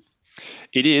 75%?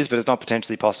 It is, but it's not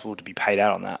potentially possible to be paid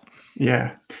out on that.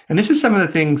 Yeah. And this is some of the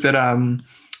things that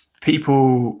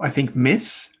people, I think,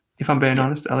 miss, if I'm being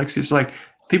honest, Alex. It's like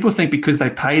people think because they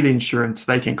pay the insurance,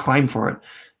 they can claim for it.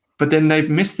 But then they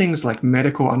miss things like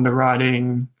medical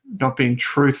underwriting, not being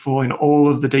truthful in all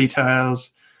of the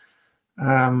details.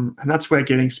 And that's where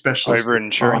getting specialists.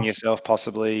 Over-insuring yourself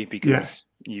possibly because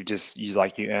you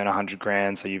earn 100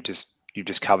 grand, so you've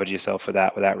just covered yourself for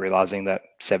that without realizing that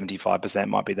 75%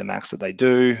 might be the max that they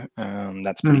do.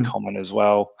 That's pretty common as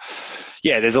well.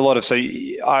 Yeah, there's a lot of,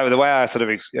 the way I sort of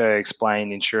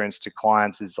explain insurance to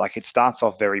clients is like it starts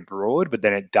off very broad, but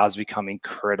then it does become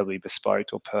incredibly bespoke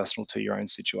or personal to your own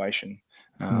situation.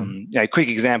 Quick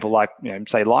example, like,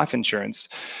 say life insurance.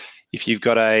 If you've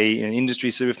got an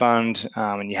industry super fund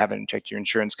and you haven't checked your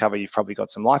insurance cover, you've probably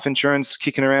got some life insurance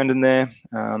kicking around in there.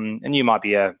 And you might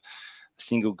be a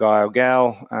single guy or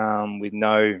gal with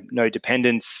no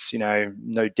dependents,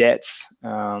 no debts,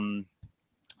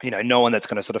 no one that's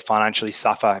going to sort of financially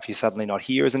suffer if you're suddenly not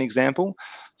here, as an example.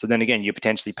 So then again, you're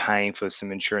potentially paying for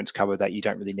some insurance cover that you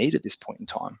don't really need at this point in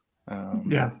time.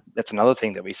 That's another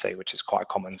thing that we see, which is quite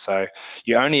common. So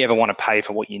you only ever want to pay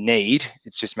for what you need.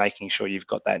 It's just making sure you've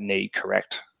got that need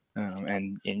correct.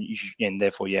 and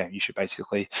therefore, you should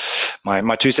basically.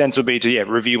 My 2 cents would be to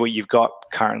review what you've got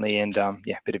currently and a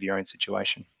bit of your own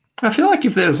situation. I feel like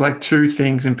if there's like 2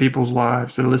 things in people's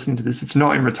lives that are listening to this, it's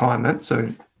not in retirement, so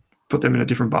put them in a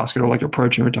different basket, or like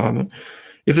approaching retirement.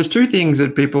 If there's 2 things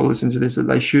that people listen to this that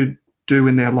they should do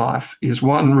in their life, is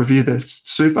 1, review their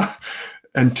super,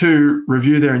 and 2,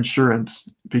 review their insurance.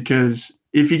 Because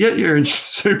if you get your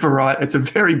super right, it's a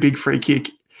very big free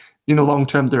kick in the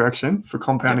long-term direction for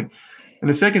compounding. And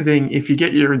the second thing, if you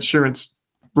get your insurance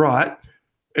right,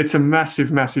 it's a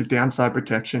massive, massive downside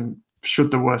protection should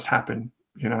the worst happen.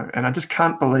 And I just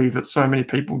can't believe that so many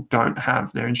people don't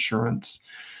have their insurance.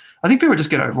 I think people just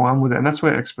get overwhelmed with it, and that's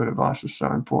where expert advice is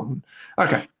so important.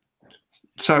 Okay,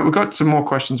 so we've got some more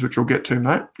questions which we'll get to,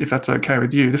 mate, if that's okay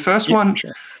with you. The first one,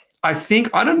 sure. I think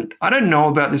I don't know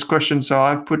about this question, so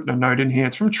I've put a note in here.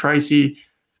 It's from Tracy.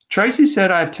 Tracy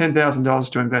said, I have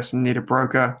 $10,000 to invest and need a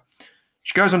broker.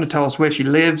 She goes on to tell us where she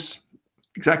lives,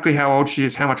 exactly how old she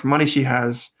is, how much money she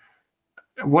has,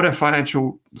 what her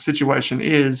financial situation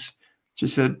is. She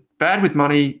said, bad with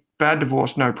money, bad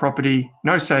divorce, no property,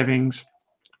 no savings.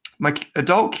 My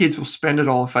adult kids will spend it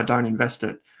all if I don't invest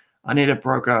it. I need a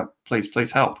broker.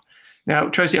 Please help. Now,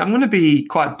 Tracy, I'm going to be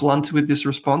quite blunt with this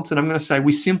response, and I'm going to say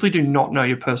we simply do not know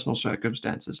your personal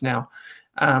circumstances. Now,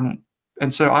 and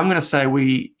so I'm going to say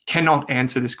we cannot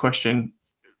answer this question,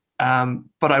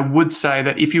 but I would say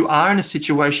that if you are in a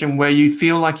situation where you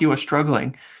feel like you are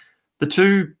struggling, the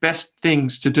 2 best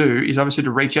things to do is obviously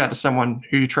to reach out to someone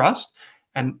who you trust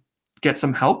and get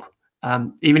some help,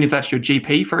 even if that's your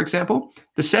GP, for example.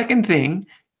 The second thing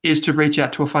is to reach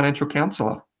out to a financial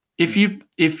counselor. If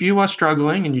you are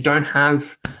struggling and you don't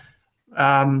have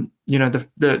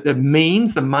the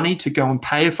means, the money to go and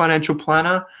pay a financial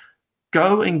planner,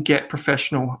 go and get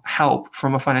professional help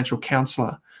from a financial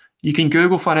counselor. You can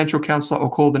Google financial counselor or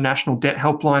call the National Debt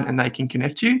Helpline and they can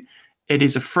connect you. It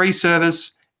is a free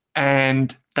service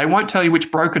and they won't tell you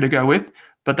which broker to go with,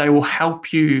 but they will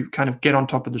help you kind of get on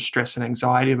top of the stress and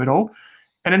anxiety of it all.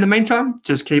 And in the meantime,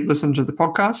 just keep listening to the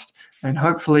podcast and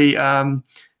hopefully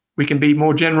we can be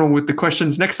more general with the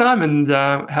questions next time and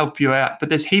help you out. But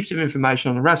there's heaps of information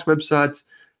on the RAS websites.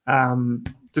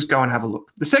 Just go and have a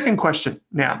look. The second question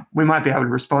now we might be able to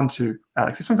respond to,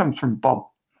 Alex. This one comes from Bob.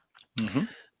 Mm-hmm.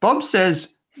 Bob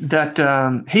says that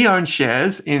he owns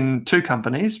shares in 2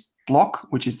 companies, Block,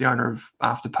 which is the owner of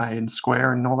Afterpay and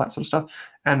Square and all that sort of stuff,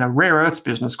 and a rare earths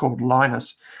business called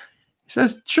Linus. He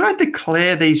says, should I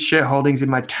declare these shareholdings in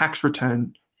my tax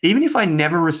return even if I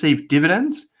never receive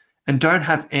dividends and don't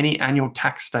have any annual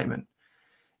tax statement?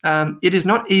 It is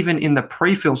not even in the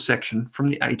pre-fill section from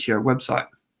the ATO website.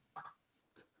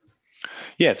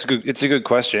 Yeah, it's a good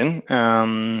question.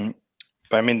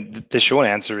 But I mean, the short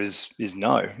answer is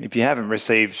no. If you haven't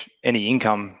received any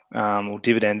income or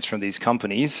dividends from these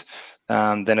companies,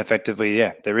 then effectively,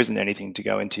 there isn't anything to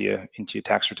go into your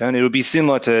tax return. It would be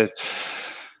similar to,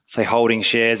 say, holding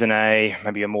shares in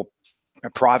maybe a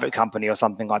private company or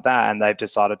something like that, and they've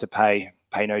decided to pay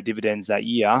no dividends that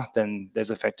year, then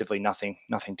there's effectively nothing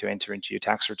to enter into your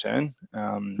tax return.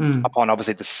 Upon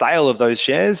obviously the sale of those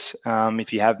shares,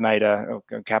 if you have made a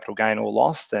capital gain or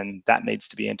loss, then that needs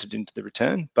to be entered into the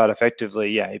return. But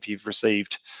effectively, if you've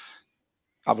received,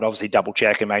 I would obviously double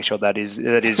check and make sure that is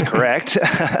correct,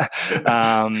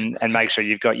 and make sure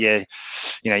you've got your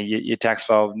tax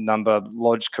file number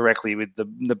lodged correctly with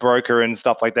the broker and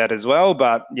stuff like that as well.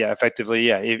 But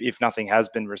effectively, if nothing has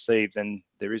been received, then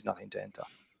there is nothing to enter.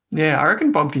 Yeah, I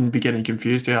reckon Bob can be getting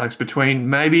confused, Alex, between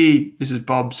maybe this is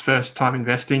Bob's first time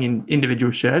investing in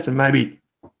individual shares, and maybe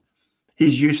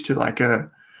he's used to like a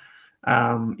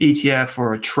ETF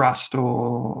or a trust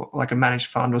or like a managed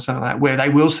fund or something like that, where they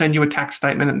will send you a tax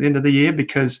statement at the end of the year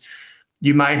because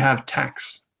you may have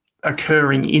tax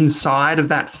occurring inside of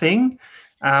that thing.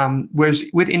 Whereas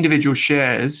with individual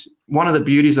shares, one of the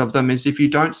beauties of them is if you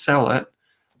don't sell it,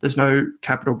 there's no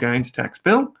capital gains tax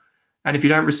bill. And if you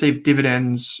don't receive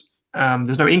dividends,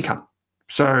 there's no income.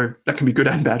 So that can be good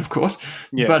and bad, of course.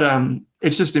 Yeah. But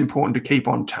it's just important to keep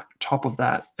on top of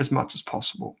that as much as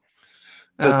possible.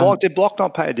 Did Block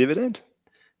not pay a dividend?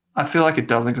 I feel like it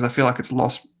doesn't because I feel like it's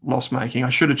loss making. I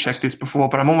should have checked this before,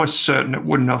 but I'm almost certain it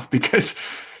wouldn't have because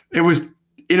it was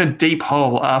in a deep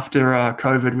hole after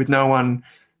COVID with no one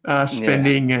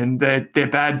spending and their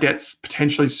bad debts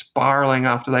potentially spiraling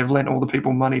after they've lent all the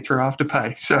people money through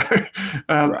Afterpay. So,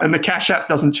 and the Cash App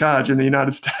doesn't charge in the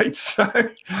United States. So,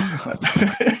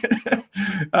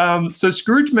 so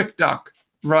Scrooge McDuck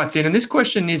writes in, and this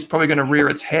question is probably going to rear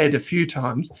its head a few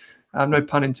times. No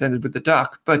pun intended with the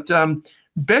duck, but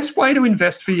best way to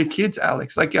invest for your kids,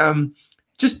 Alex. Like,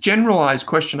 just generalized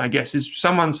question, I guess, is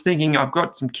someone's thinking, I've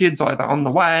got some kids either on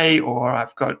the way or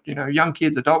I've got, young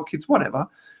kids, adult kids, whatever.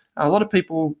 A lot of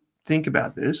people think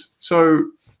about this. So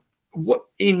what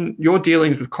in your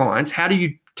dealings with clients, how do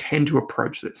you tend to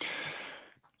approach this?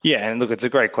 Yeah, and look, it's a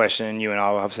great question. You and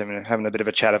I were having a bit of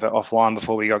a chat of it offline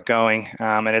before we got going,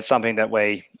 and it's something that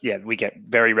we get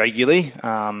very regularly.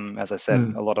 As I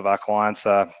said, a lot of our clients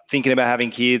are thinking about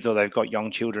having kids, or they've got young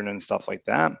children and stuff like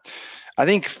that. I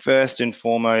think first and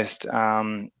foremost,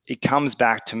 it comes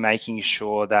back to making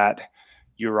sure that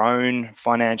your own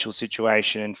financial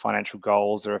situation and financial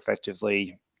goals are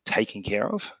effectively taken care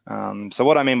of. So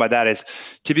what I mean by that is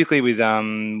typically with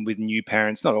new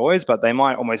parents, not always, but they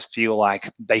might almost feel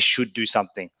like they should do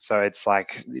something. So it's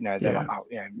like, they're like,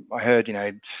 I heard,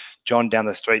 John down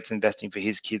the street's investing for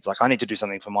his kids. Like, I need to do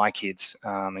something for my kids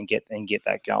and get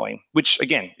that going, which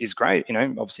again is great.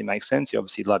 Obviously makes sense. You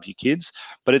obviously love your kids,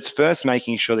 but it's first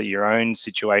making sure that your own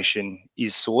situation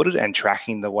is sorted and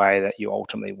tracking the way that you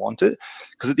ultimately want it.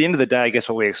 Because at the end of the day, I guess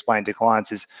what we explain to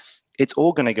clients is it's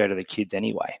all going to go to the kids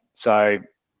anyway. So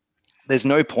there's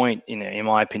no point, in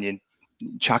my opinion,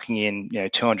 chucking in,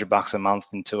 $200 a month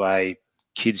into a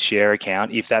kids share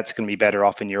account if that's going to be better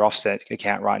off in your offset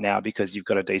account right now because you've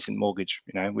got a decent mortgage,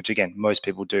 which again, most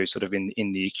people do sort of in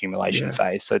the accumulation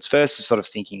phase. So it's first sort of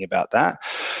thinking about that.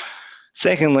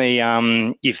 Secondly,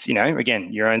 if,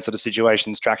 again, your own sort of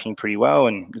situation is tracking pretty well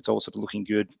and it's all sort of looking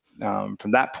good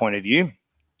from that point of view,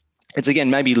 it's again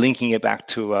maybe linking it back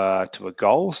to a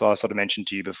goal. So I sort of mentioned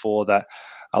to you before that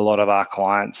a lot of our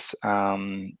clients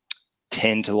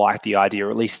tend to like the idea, or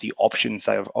at least the option,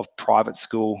 say, of private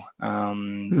school,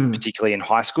 particularly in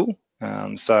high school.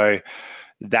 So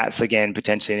that's again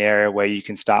potentially an area where you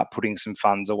can start putting some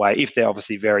funds away. If they're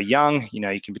obviously very young,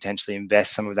 you can potentially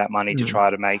invest some of that money to try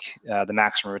to make the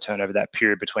maximum return over that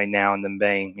period between now and them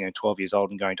being 12 years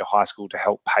old and going to high school to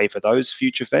help pay for those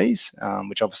future fees,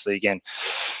 which obviously again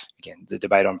the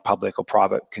debate on public or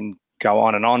private can go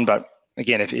on and on, but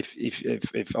again,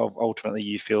 if ultimately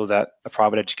you feel that a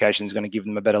private education is going to give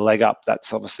them a better leg up,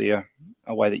 that's obviously a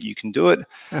way that you can do it.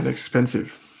 And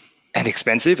expensive.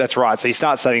 That's right. So you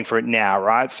start saving for it now,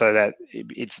 right? So that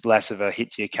it's less of a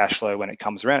hit to your cash flow when it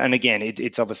comes around. And again,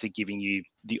 it's obviously giving you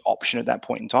the option at that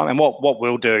point in time. And what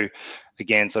we'll do,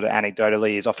 again, sort of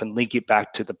anecdotally, is often link it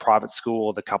back to the private school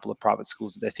or the couple of private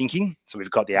schools that they're thinking. So we've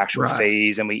got the actual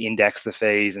fees and we index the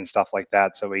fees and stuff like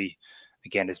that. So we,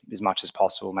 again, as much as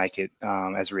possible, make it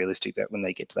as realistic that when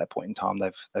they get to that point in time,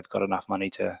 they've got enough money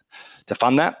to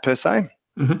fund that per se.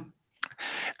 Mm-hmm.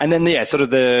 And then, sort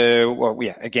of so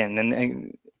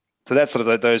that's sort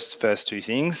of those first two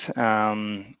things.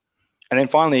 And then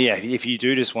finally, if you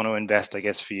do just want to invest, I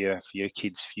guess, for your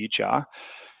kids' future,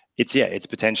 it's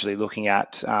potentially looking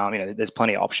at, there's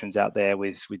plenty of options out there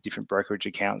with different brokerage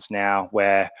accounts now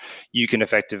where you can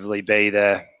effectively be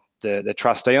the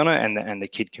trustee on it and the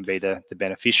kid can be the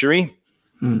beneficiary.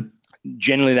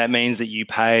 Generally, that means that you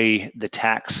pay the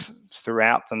tax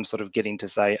throughout them sort of getting to,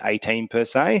 say, 18 per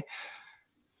se.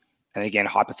 And again,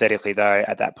 hypothetically, though,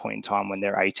 at that point in time when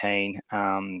they're 18,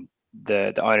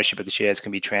 the ownership of the shares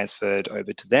can be transferred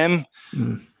over to them.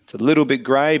 It's a little bit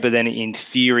grey, but then in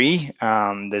theory,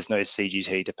 there's no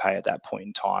CGT to pay at that point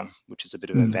in time, which is a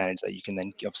bit of an advantage that you can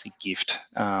then obviously gift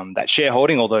that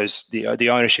shareholding or the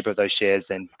ownership of those shares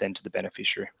then to the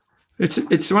beneficiary.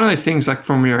 It's one of those things, like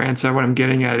from your answer, what I'm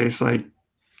getting at is like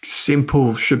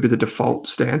simple should be the default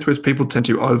stance, whereas people tend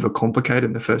to overcomplicate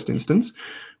in the first instance,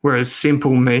 whereas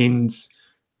simple means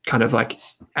kind of like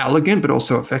elegant but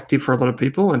also effective for a lot of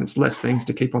people, and it's less things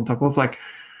to keep on top of. Like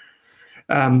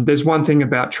there's one thing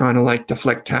about trying to like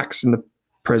deflect tax in the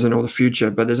present or the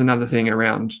future, but there's another thing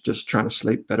around just trying to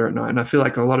sleep better at night. And I feel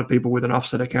like a lot of people with an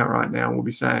offset account right now will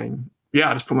be saying,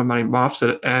 I just put my money in my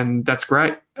offset and that's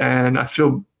great, and I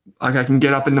feel like I can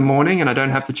get up in the morning and I don't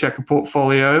have to check a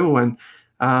portfolio, and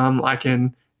I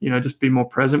can, just be more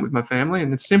present with my family,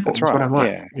 and it's simple. That's right. What I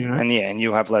like. And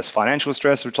you'll have less financial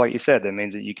stress, which, like you said, that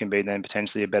means that you can be then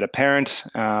potentially a better parent.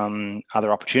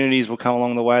 Other opportunities will come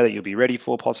along the way that you'll be ready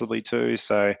for, possibly too.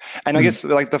 So, and I guess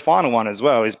like the final one as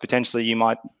well is potentially you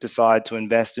might decide to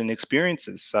invest in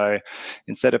experiences. So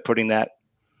instead of putting that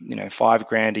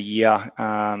 $5,000 a year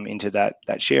into that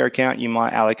share account, you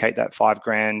might allocate that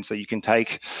 $5,000 so you can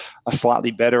take a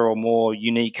slightly better or more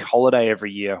unique holiday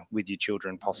every year with your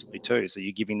children, possibly too. So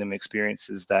you're giving them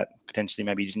experiences that potentially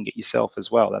maybe you didn't get yourself as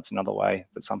well. That's another way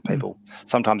that some people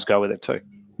sometimes go with it too.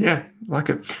 Yeah, like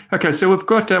it. Okay, so we've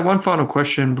got one final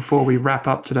question before we wrap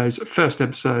up today's first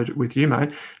episode with you,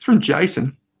 mate. It's from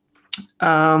Jason.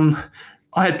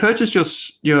 I had purchased your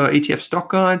ETF stock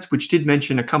guides, which did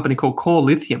mention a company called Core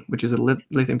Lithium, which is a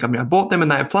lithium company. I bought them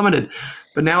and they have plummeted.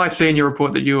 But now I see in your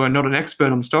report that you are not an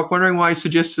expert on the stock, wondering why you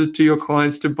suggested to your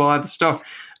clients to buy the stock.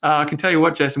 I can tell you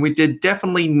what, Jason, we did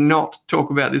definitely not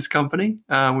talk about this company.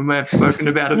 We may have spoken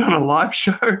about it on a live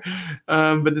show,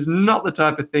 but it's not the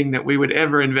type of thing that we would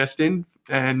ever invest in,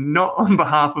 and not on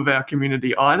behalf of our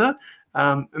community either.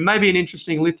 It may be an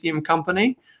interesting lithium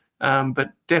company, but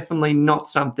definitely not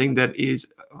something that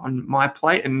is on my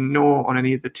plate and nor on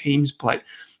any of the team's plate.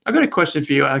 I've got a question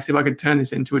for you, Alex, if I could turn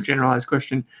this into a generalized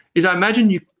question. Is I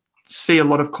imagine you see a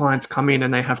lot of clients come in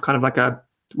and they have kind of like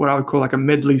what I would call like a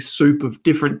medley soup of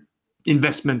different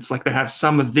investments. Like they have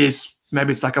some of this,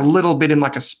 maybe it's like a little bit in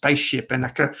like a spaceship and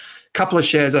like a couple of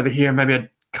shares over here, maybe a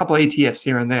couple of ETFs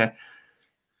here and there.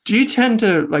 Do you tend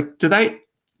to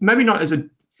maybe not as I'm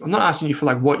not asking you for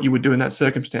like what you would do in that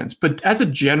circumstance, but as a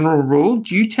general rule,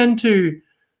 do you tend to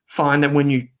find that when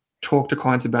you talk to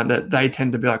clients about that, they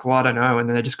tend to be like, well, I don't know, and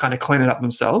then they just kind of clean it up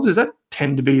themselves? Does that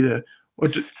tend to be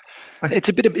it's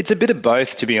a bit of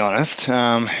both, to be honest.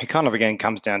 It kind of again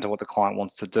comes down to what the client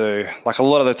wants to do. Like a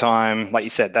lot of the time, like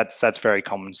you said, that's very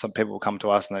common. Some people will come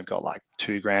to us and they've got like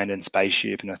 $2,000 in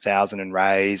Spaceship and 1,000 in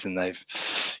Raise, and they've,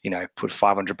 put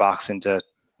 $500 into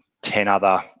 10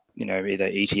 other, either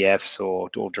ETFs or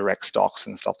direct stocks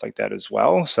and stuff like that as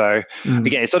well. So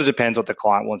again, it sort of depends what the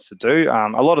client wants to do.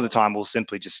 A lot of the time we'll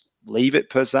simply just leave it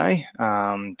per se,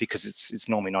 because it's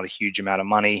normally not a huge amount of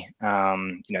money.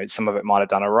 Some of it might have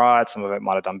done all right, some of it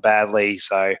might have done badly.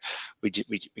 So we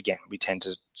tend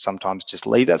to sometimes just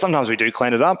leave that. Sometimes we do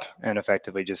clean it up and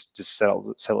effectively just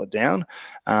sell it down.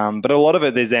 But a lot of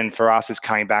it is then for us is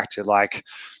coming back to like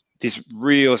this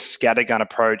real scattergun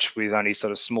approach with only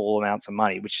sort of small amounts of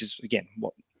money, which is, again,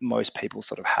 what most people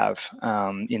sort of have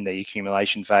in the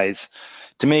accumulation phase.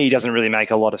 To me, doesn't really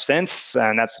make a lot of sense.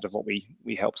 And that's sort of what we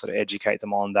help sort of educate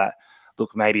them on, that,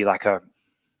 look, maybe like a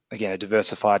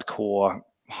diversified core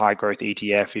high growth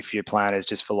ETF, if your plan is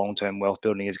just for long-term wealth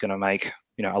building, is going to make,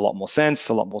 a lot more sense,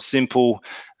 a lot more simple,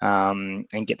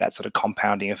 and get that sort of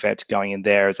compounding effect going in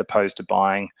there, as opposed to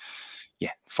buying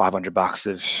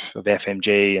 $500 of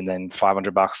FMG and then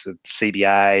 $500 of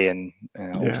CBA and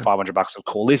or $500 of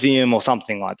Core Lithium or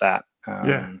something like that.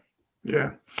 I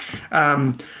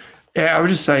would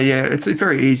just say, it's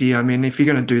very easy. I mean, if you're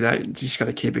going to do that, you just got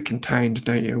to keep it contained,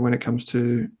 don't you, when it comes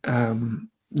to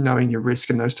knowing your risk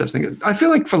and those types of things. I feel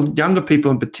like for younger people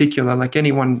in particular, like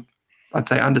anyone, I'd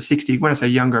say under 60, when I say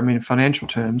younger, I mean in financial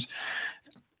terms,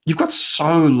 you've got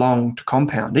so long to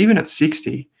compound, even at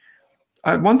 60.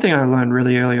 One thing I learned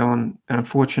really early on, and I'm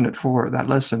fortunate for that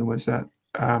lesson, was that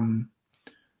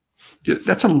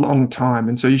that's a long time.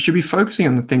 And so you should be focusing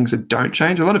on the things that don't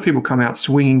change. A lot of people come out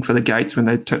swinging for the gates when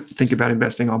they think about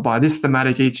investing. I'll buy this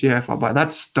thematic ETF, I'll buy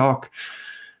that stock.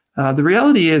 The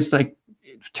reality is, like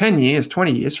 10 years,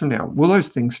 20 years from now, will those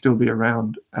things still be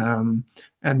around?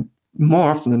 And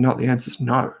more often than not, the answer is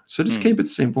no. So just keep it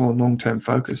simple and long-term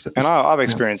focused. And I've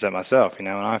experienced that myself. When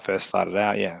I first started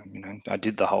out, I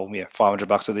did the whole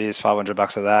 $500 of this,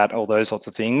 $500 of that, all those sorts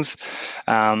of things.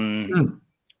 And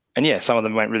some of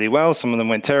them went really well, some of them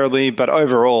went terribly. But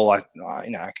overall, I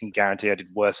can guarantee I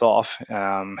did worse off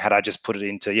had I just put it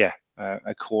into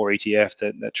a core ETF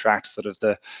that tracked sort of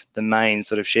the main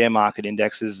sort of share market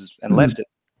indexes and left it.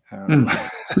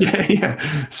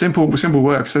 Simple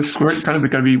works. That's kind of going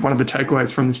to be one of the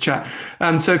takeaways from this chat.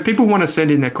 So if people want to send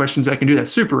in their questions, they can do that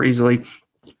super easily.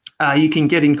 You can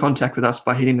get in contact with us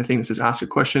by hitting the thing that says ask a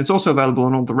question. It's also available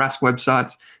on all the Rask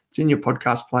websites. It's in your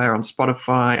podcast player on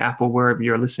Spotify, Apple, wherever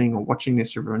you're listening or watching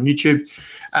this, or on YouTube.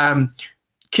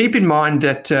 Keep in mind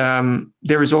that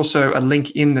there is also a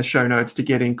link in the show notes to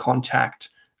get in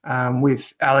contact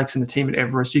with Alex and the team at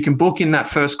Everest. You can book in that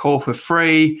first call for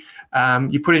free.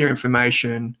 You put in your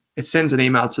information, it sends an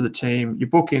email to the team, you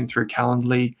book in through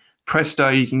Calendly, presto,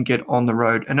 you can get on the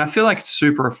road. And I feel like it's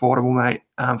super affordable, mate,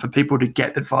 for people to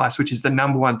get advice, which is the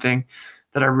number one thing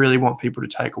that I really want people to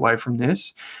take away from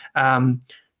this.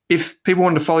 If people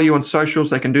want to follow you on socials,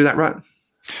 they can do that, right?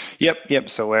 Yep.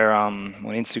 So we're on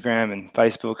Instagram and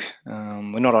Facebook.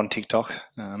 We're not on TikTok.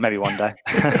 Maybe one day.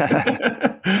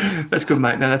 That's good,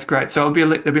 mate. No, that's great. So there'll be a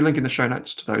link in the show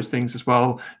notes to those things as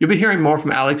well. You'll be hearing more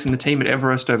from Alex and the team at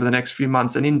Everest over the next few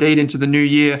months, and indeed into the new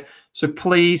year. So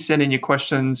please send in your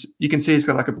questions. You can see he's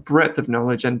got like a breadth of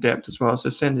knowledge and depth as well. So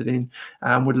send it in.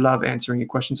 We'd love answering your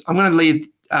questions. I'm going to leave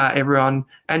everyone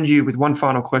and you with one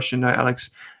final question,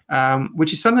 Alex.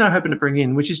 Which is something I'm hoping to bring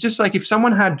in, which is just like if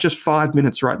someone had just 5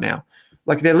 minutes right now,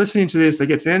 like they're listening to this, they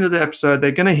get to the end of the episode,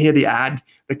 they're going to hear the ad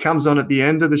that comes on at the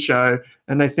end of the show,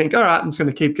 and they think, all right, I'm just going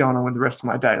to keep going on with the rest of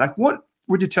my day. Like what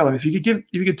would you tell them? If you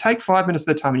could take 5 minutes of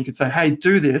their time and you could say, hey,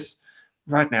 do this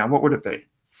right now, what would it be?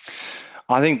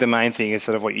 I think the main thing is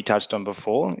sort of what you touched on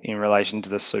before in relation to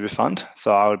the super fund.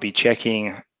 So I would be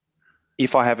checking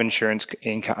if I have insurance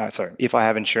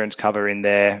cover in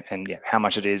there, and how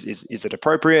much it is it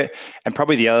appropriate? And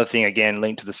probably the other thing, again,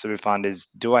 linked to the super fund, is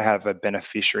do I have a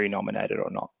beneficiary nominated or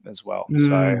not as well?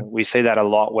 So we see that a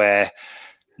lot where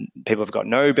people have got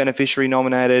no beneficiary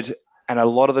nominated, and a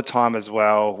lot of the time as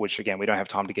well, which again, we don't have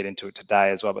time to get into it today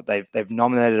as well, but they've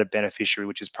nominated a beneficiary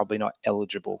which is probably not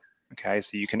eligible. Okay,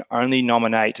 so you can only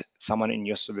nominate someone in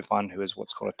your super fund who is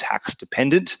what's called a tax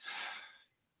dependent.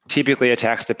 Typically, a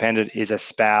tax dependent is a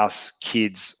spouse,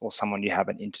 kids, or someone you have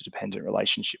an interdependent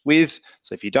relationship with.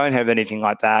 So if you don't have anything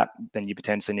like that, then you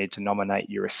potentially need to nominate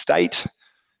your estate.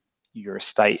 Your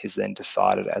estate is then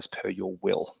decided as per your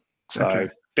will. So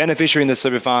beneficiary in the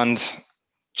super fund,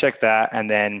 check that, and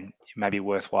then it may be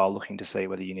worthwhile looking to see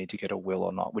whether you need to get a will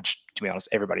or not, which, to be honest,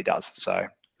 everybody does. So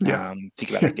think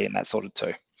about getting that sorted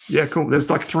too. Yeah, cool.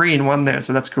 There's like 3 in 1 there,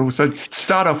 so that's cool. So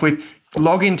start off with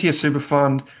log into your super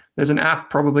fund. There's an app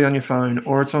probably on your phone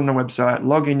or it's on the website.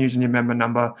 Log in using your member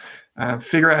number.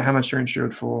 Figure out how much you're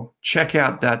insured for. Check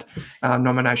out that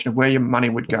nomination of where your money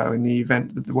would go in the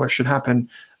event that the worst should happen,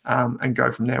 and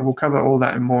go from there. We'll cover all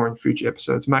that and more in future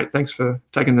episodes. Mate, thanks for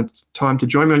taking the time to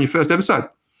join me on your first episode.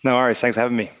 No worries. Thanks for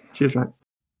having me. Cheers, mate.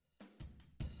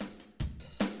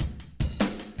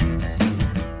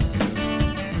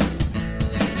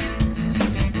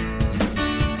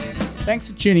 Thanks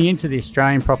for tuning in to the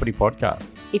Australian Property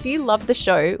Podcast. If you love the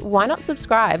show, why not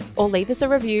subscribe or leave us a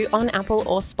review on Apple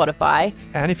or Spotify?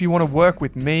 And if you want to work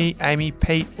with me, Amy,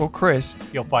 Pete, or Chris,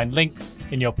 You'll find links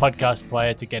in your podcast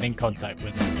player to get in contact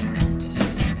with us.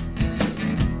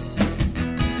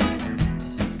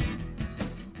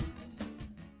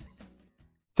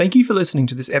 thank you for listening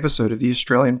to this episode of the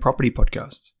Australian Property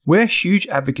Podcast. We're huge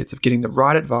advocates of getting the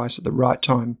right advice at the right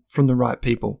time from the right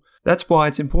people. That's why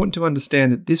it's important to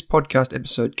understand that this podcast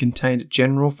episode contained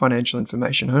general financial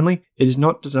information only. It is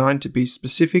not designed to be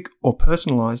specific or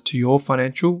personalised to your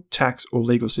financial, tax, or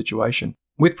legal situation.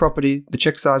 With property, the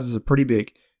check sizes are pretty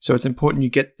big, so it's important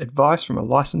you get advice from a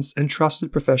licensed and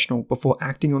trusted professional before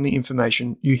acting on the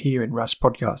information you hear in Rust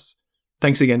podcasts.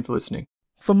 Thanks again for listening.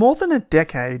 For more than a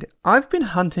decade, I've been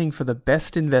hunting for the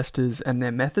best investors and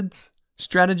their methods,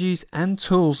 strategies, and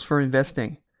tools for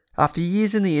investing. After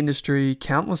years in the industry,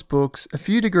 countless books, a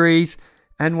few degrees,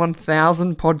 and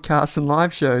 1,000 podcasts and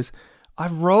live shows,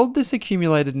 I've rolled this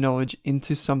accumulated knowledge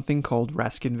into something called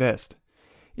Rask Invest.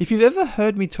 If you've ever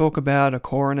heard me talk about a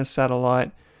core and a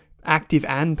satellite, active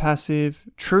and passive,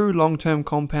 true long-term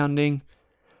compounding,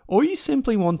 or you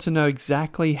simply want to know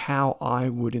exactly how I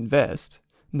would invest,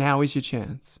 now is your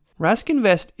chance. Rask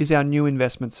Invest is our new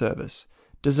investment service,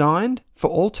 designed for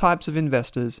all types of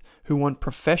investors who want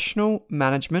professional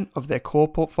management of their core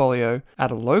portfolio at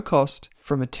a low cost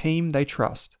from a team they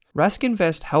trust. Rask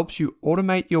Invest helps you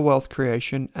automate your wealth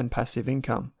creation and passive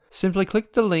income. Simply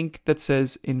click the link that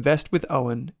says Invest with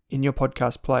Owen in your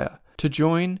podcast player to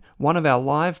join one of our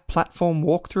live platform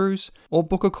walkthroughs or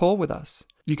book a call with us.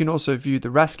 You can also view the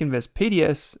Rask Invest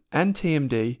PDS and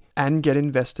TMD and get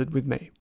invested with me.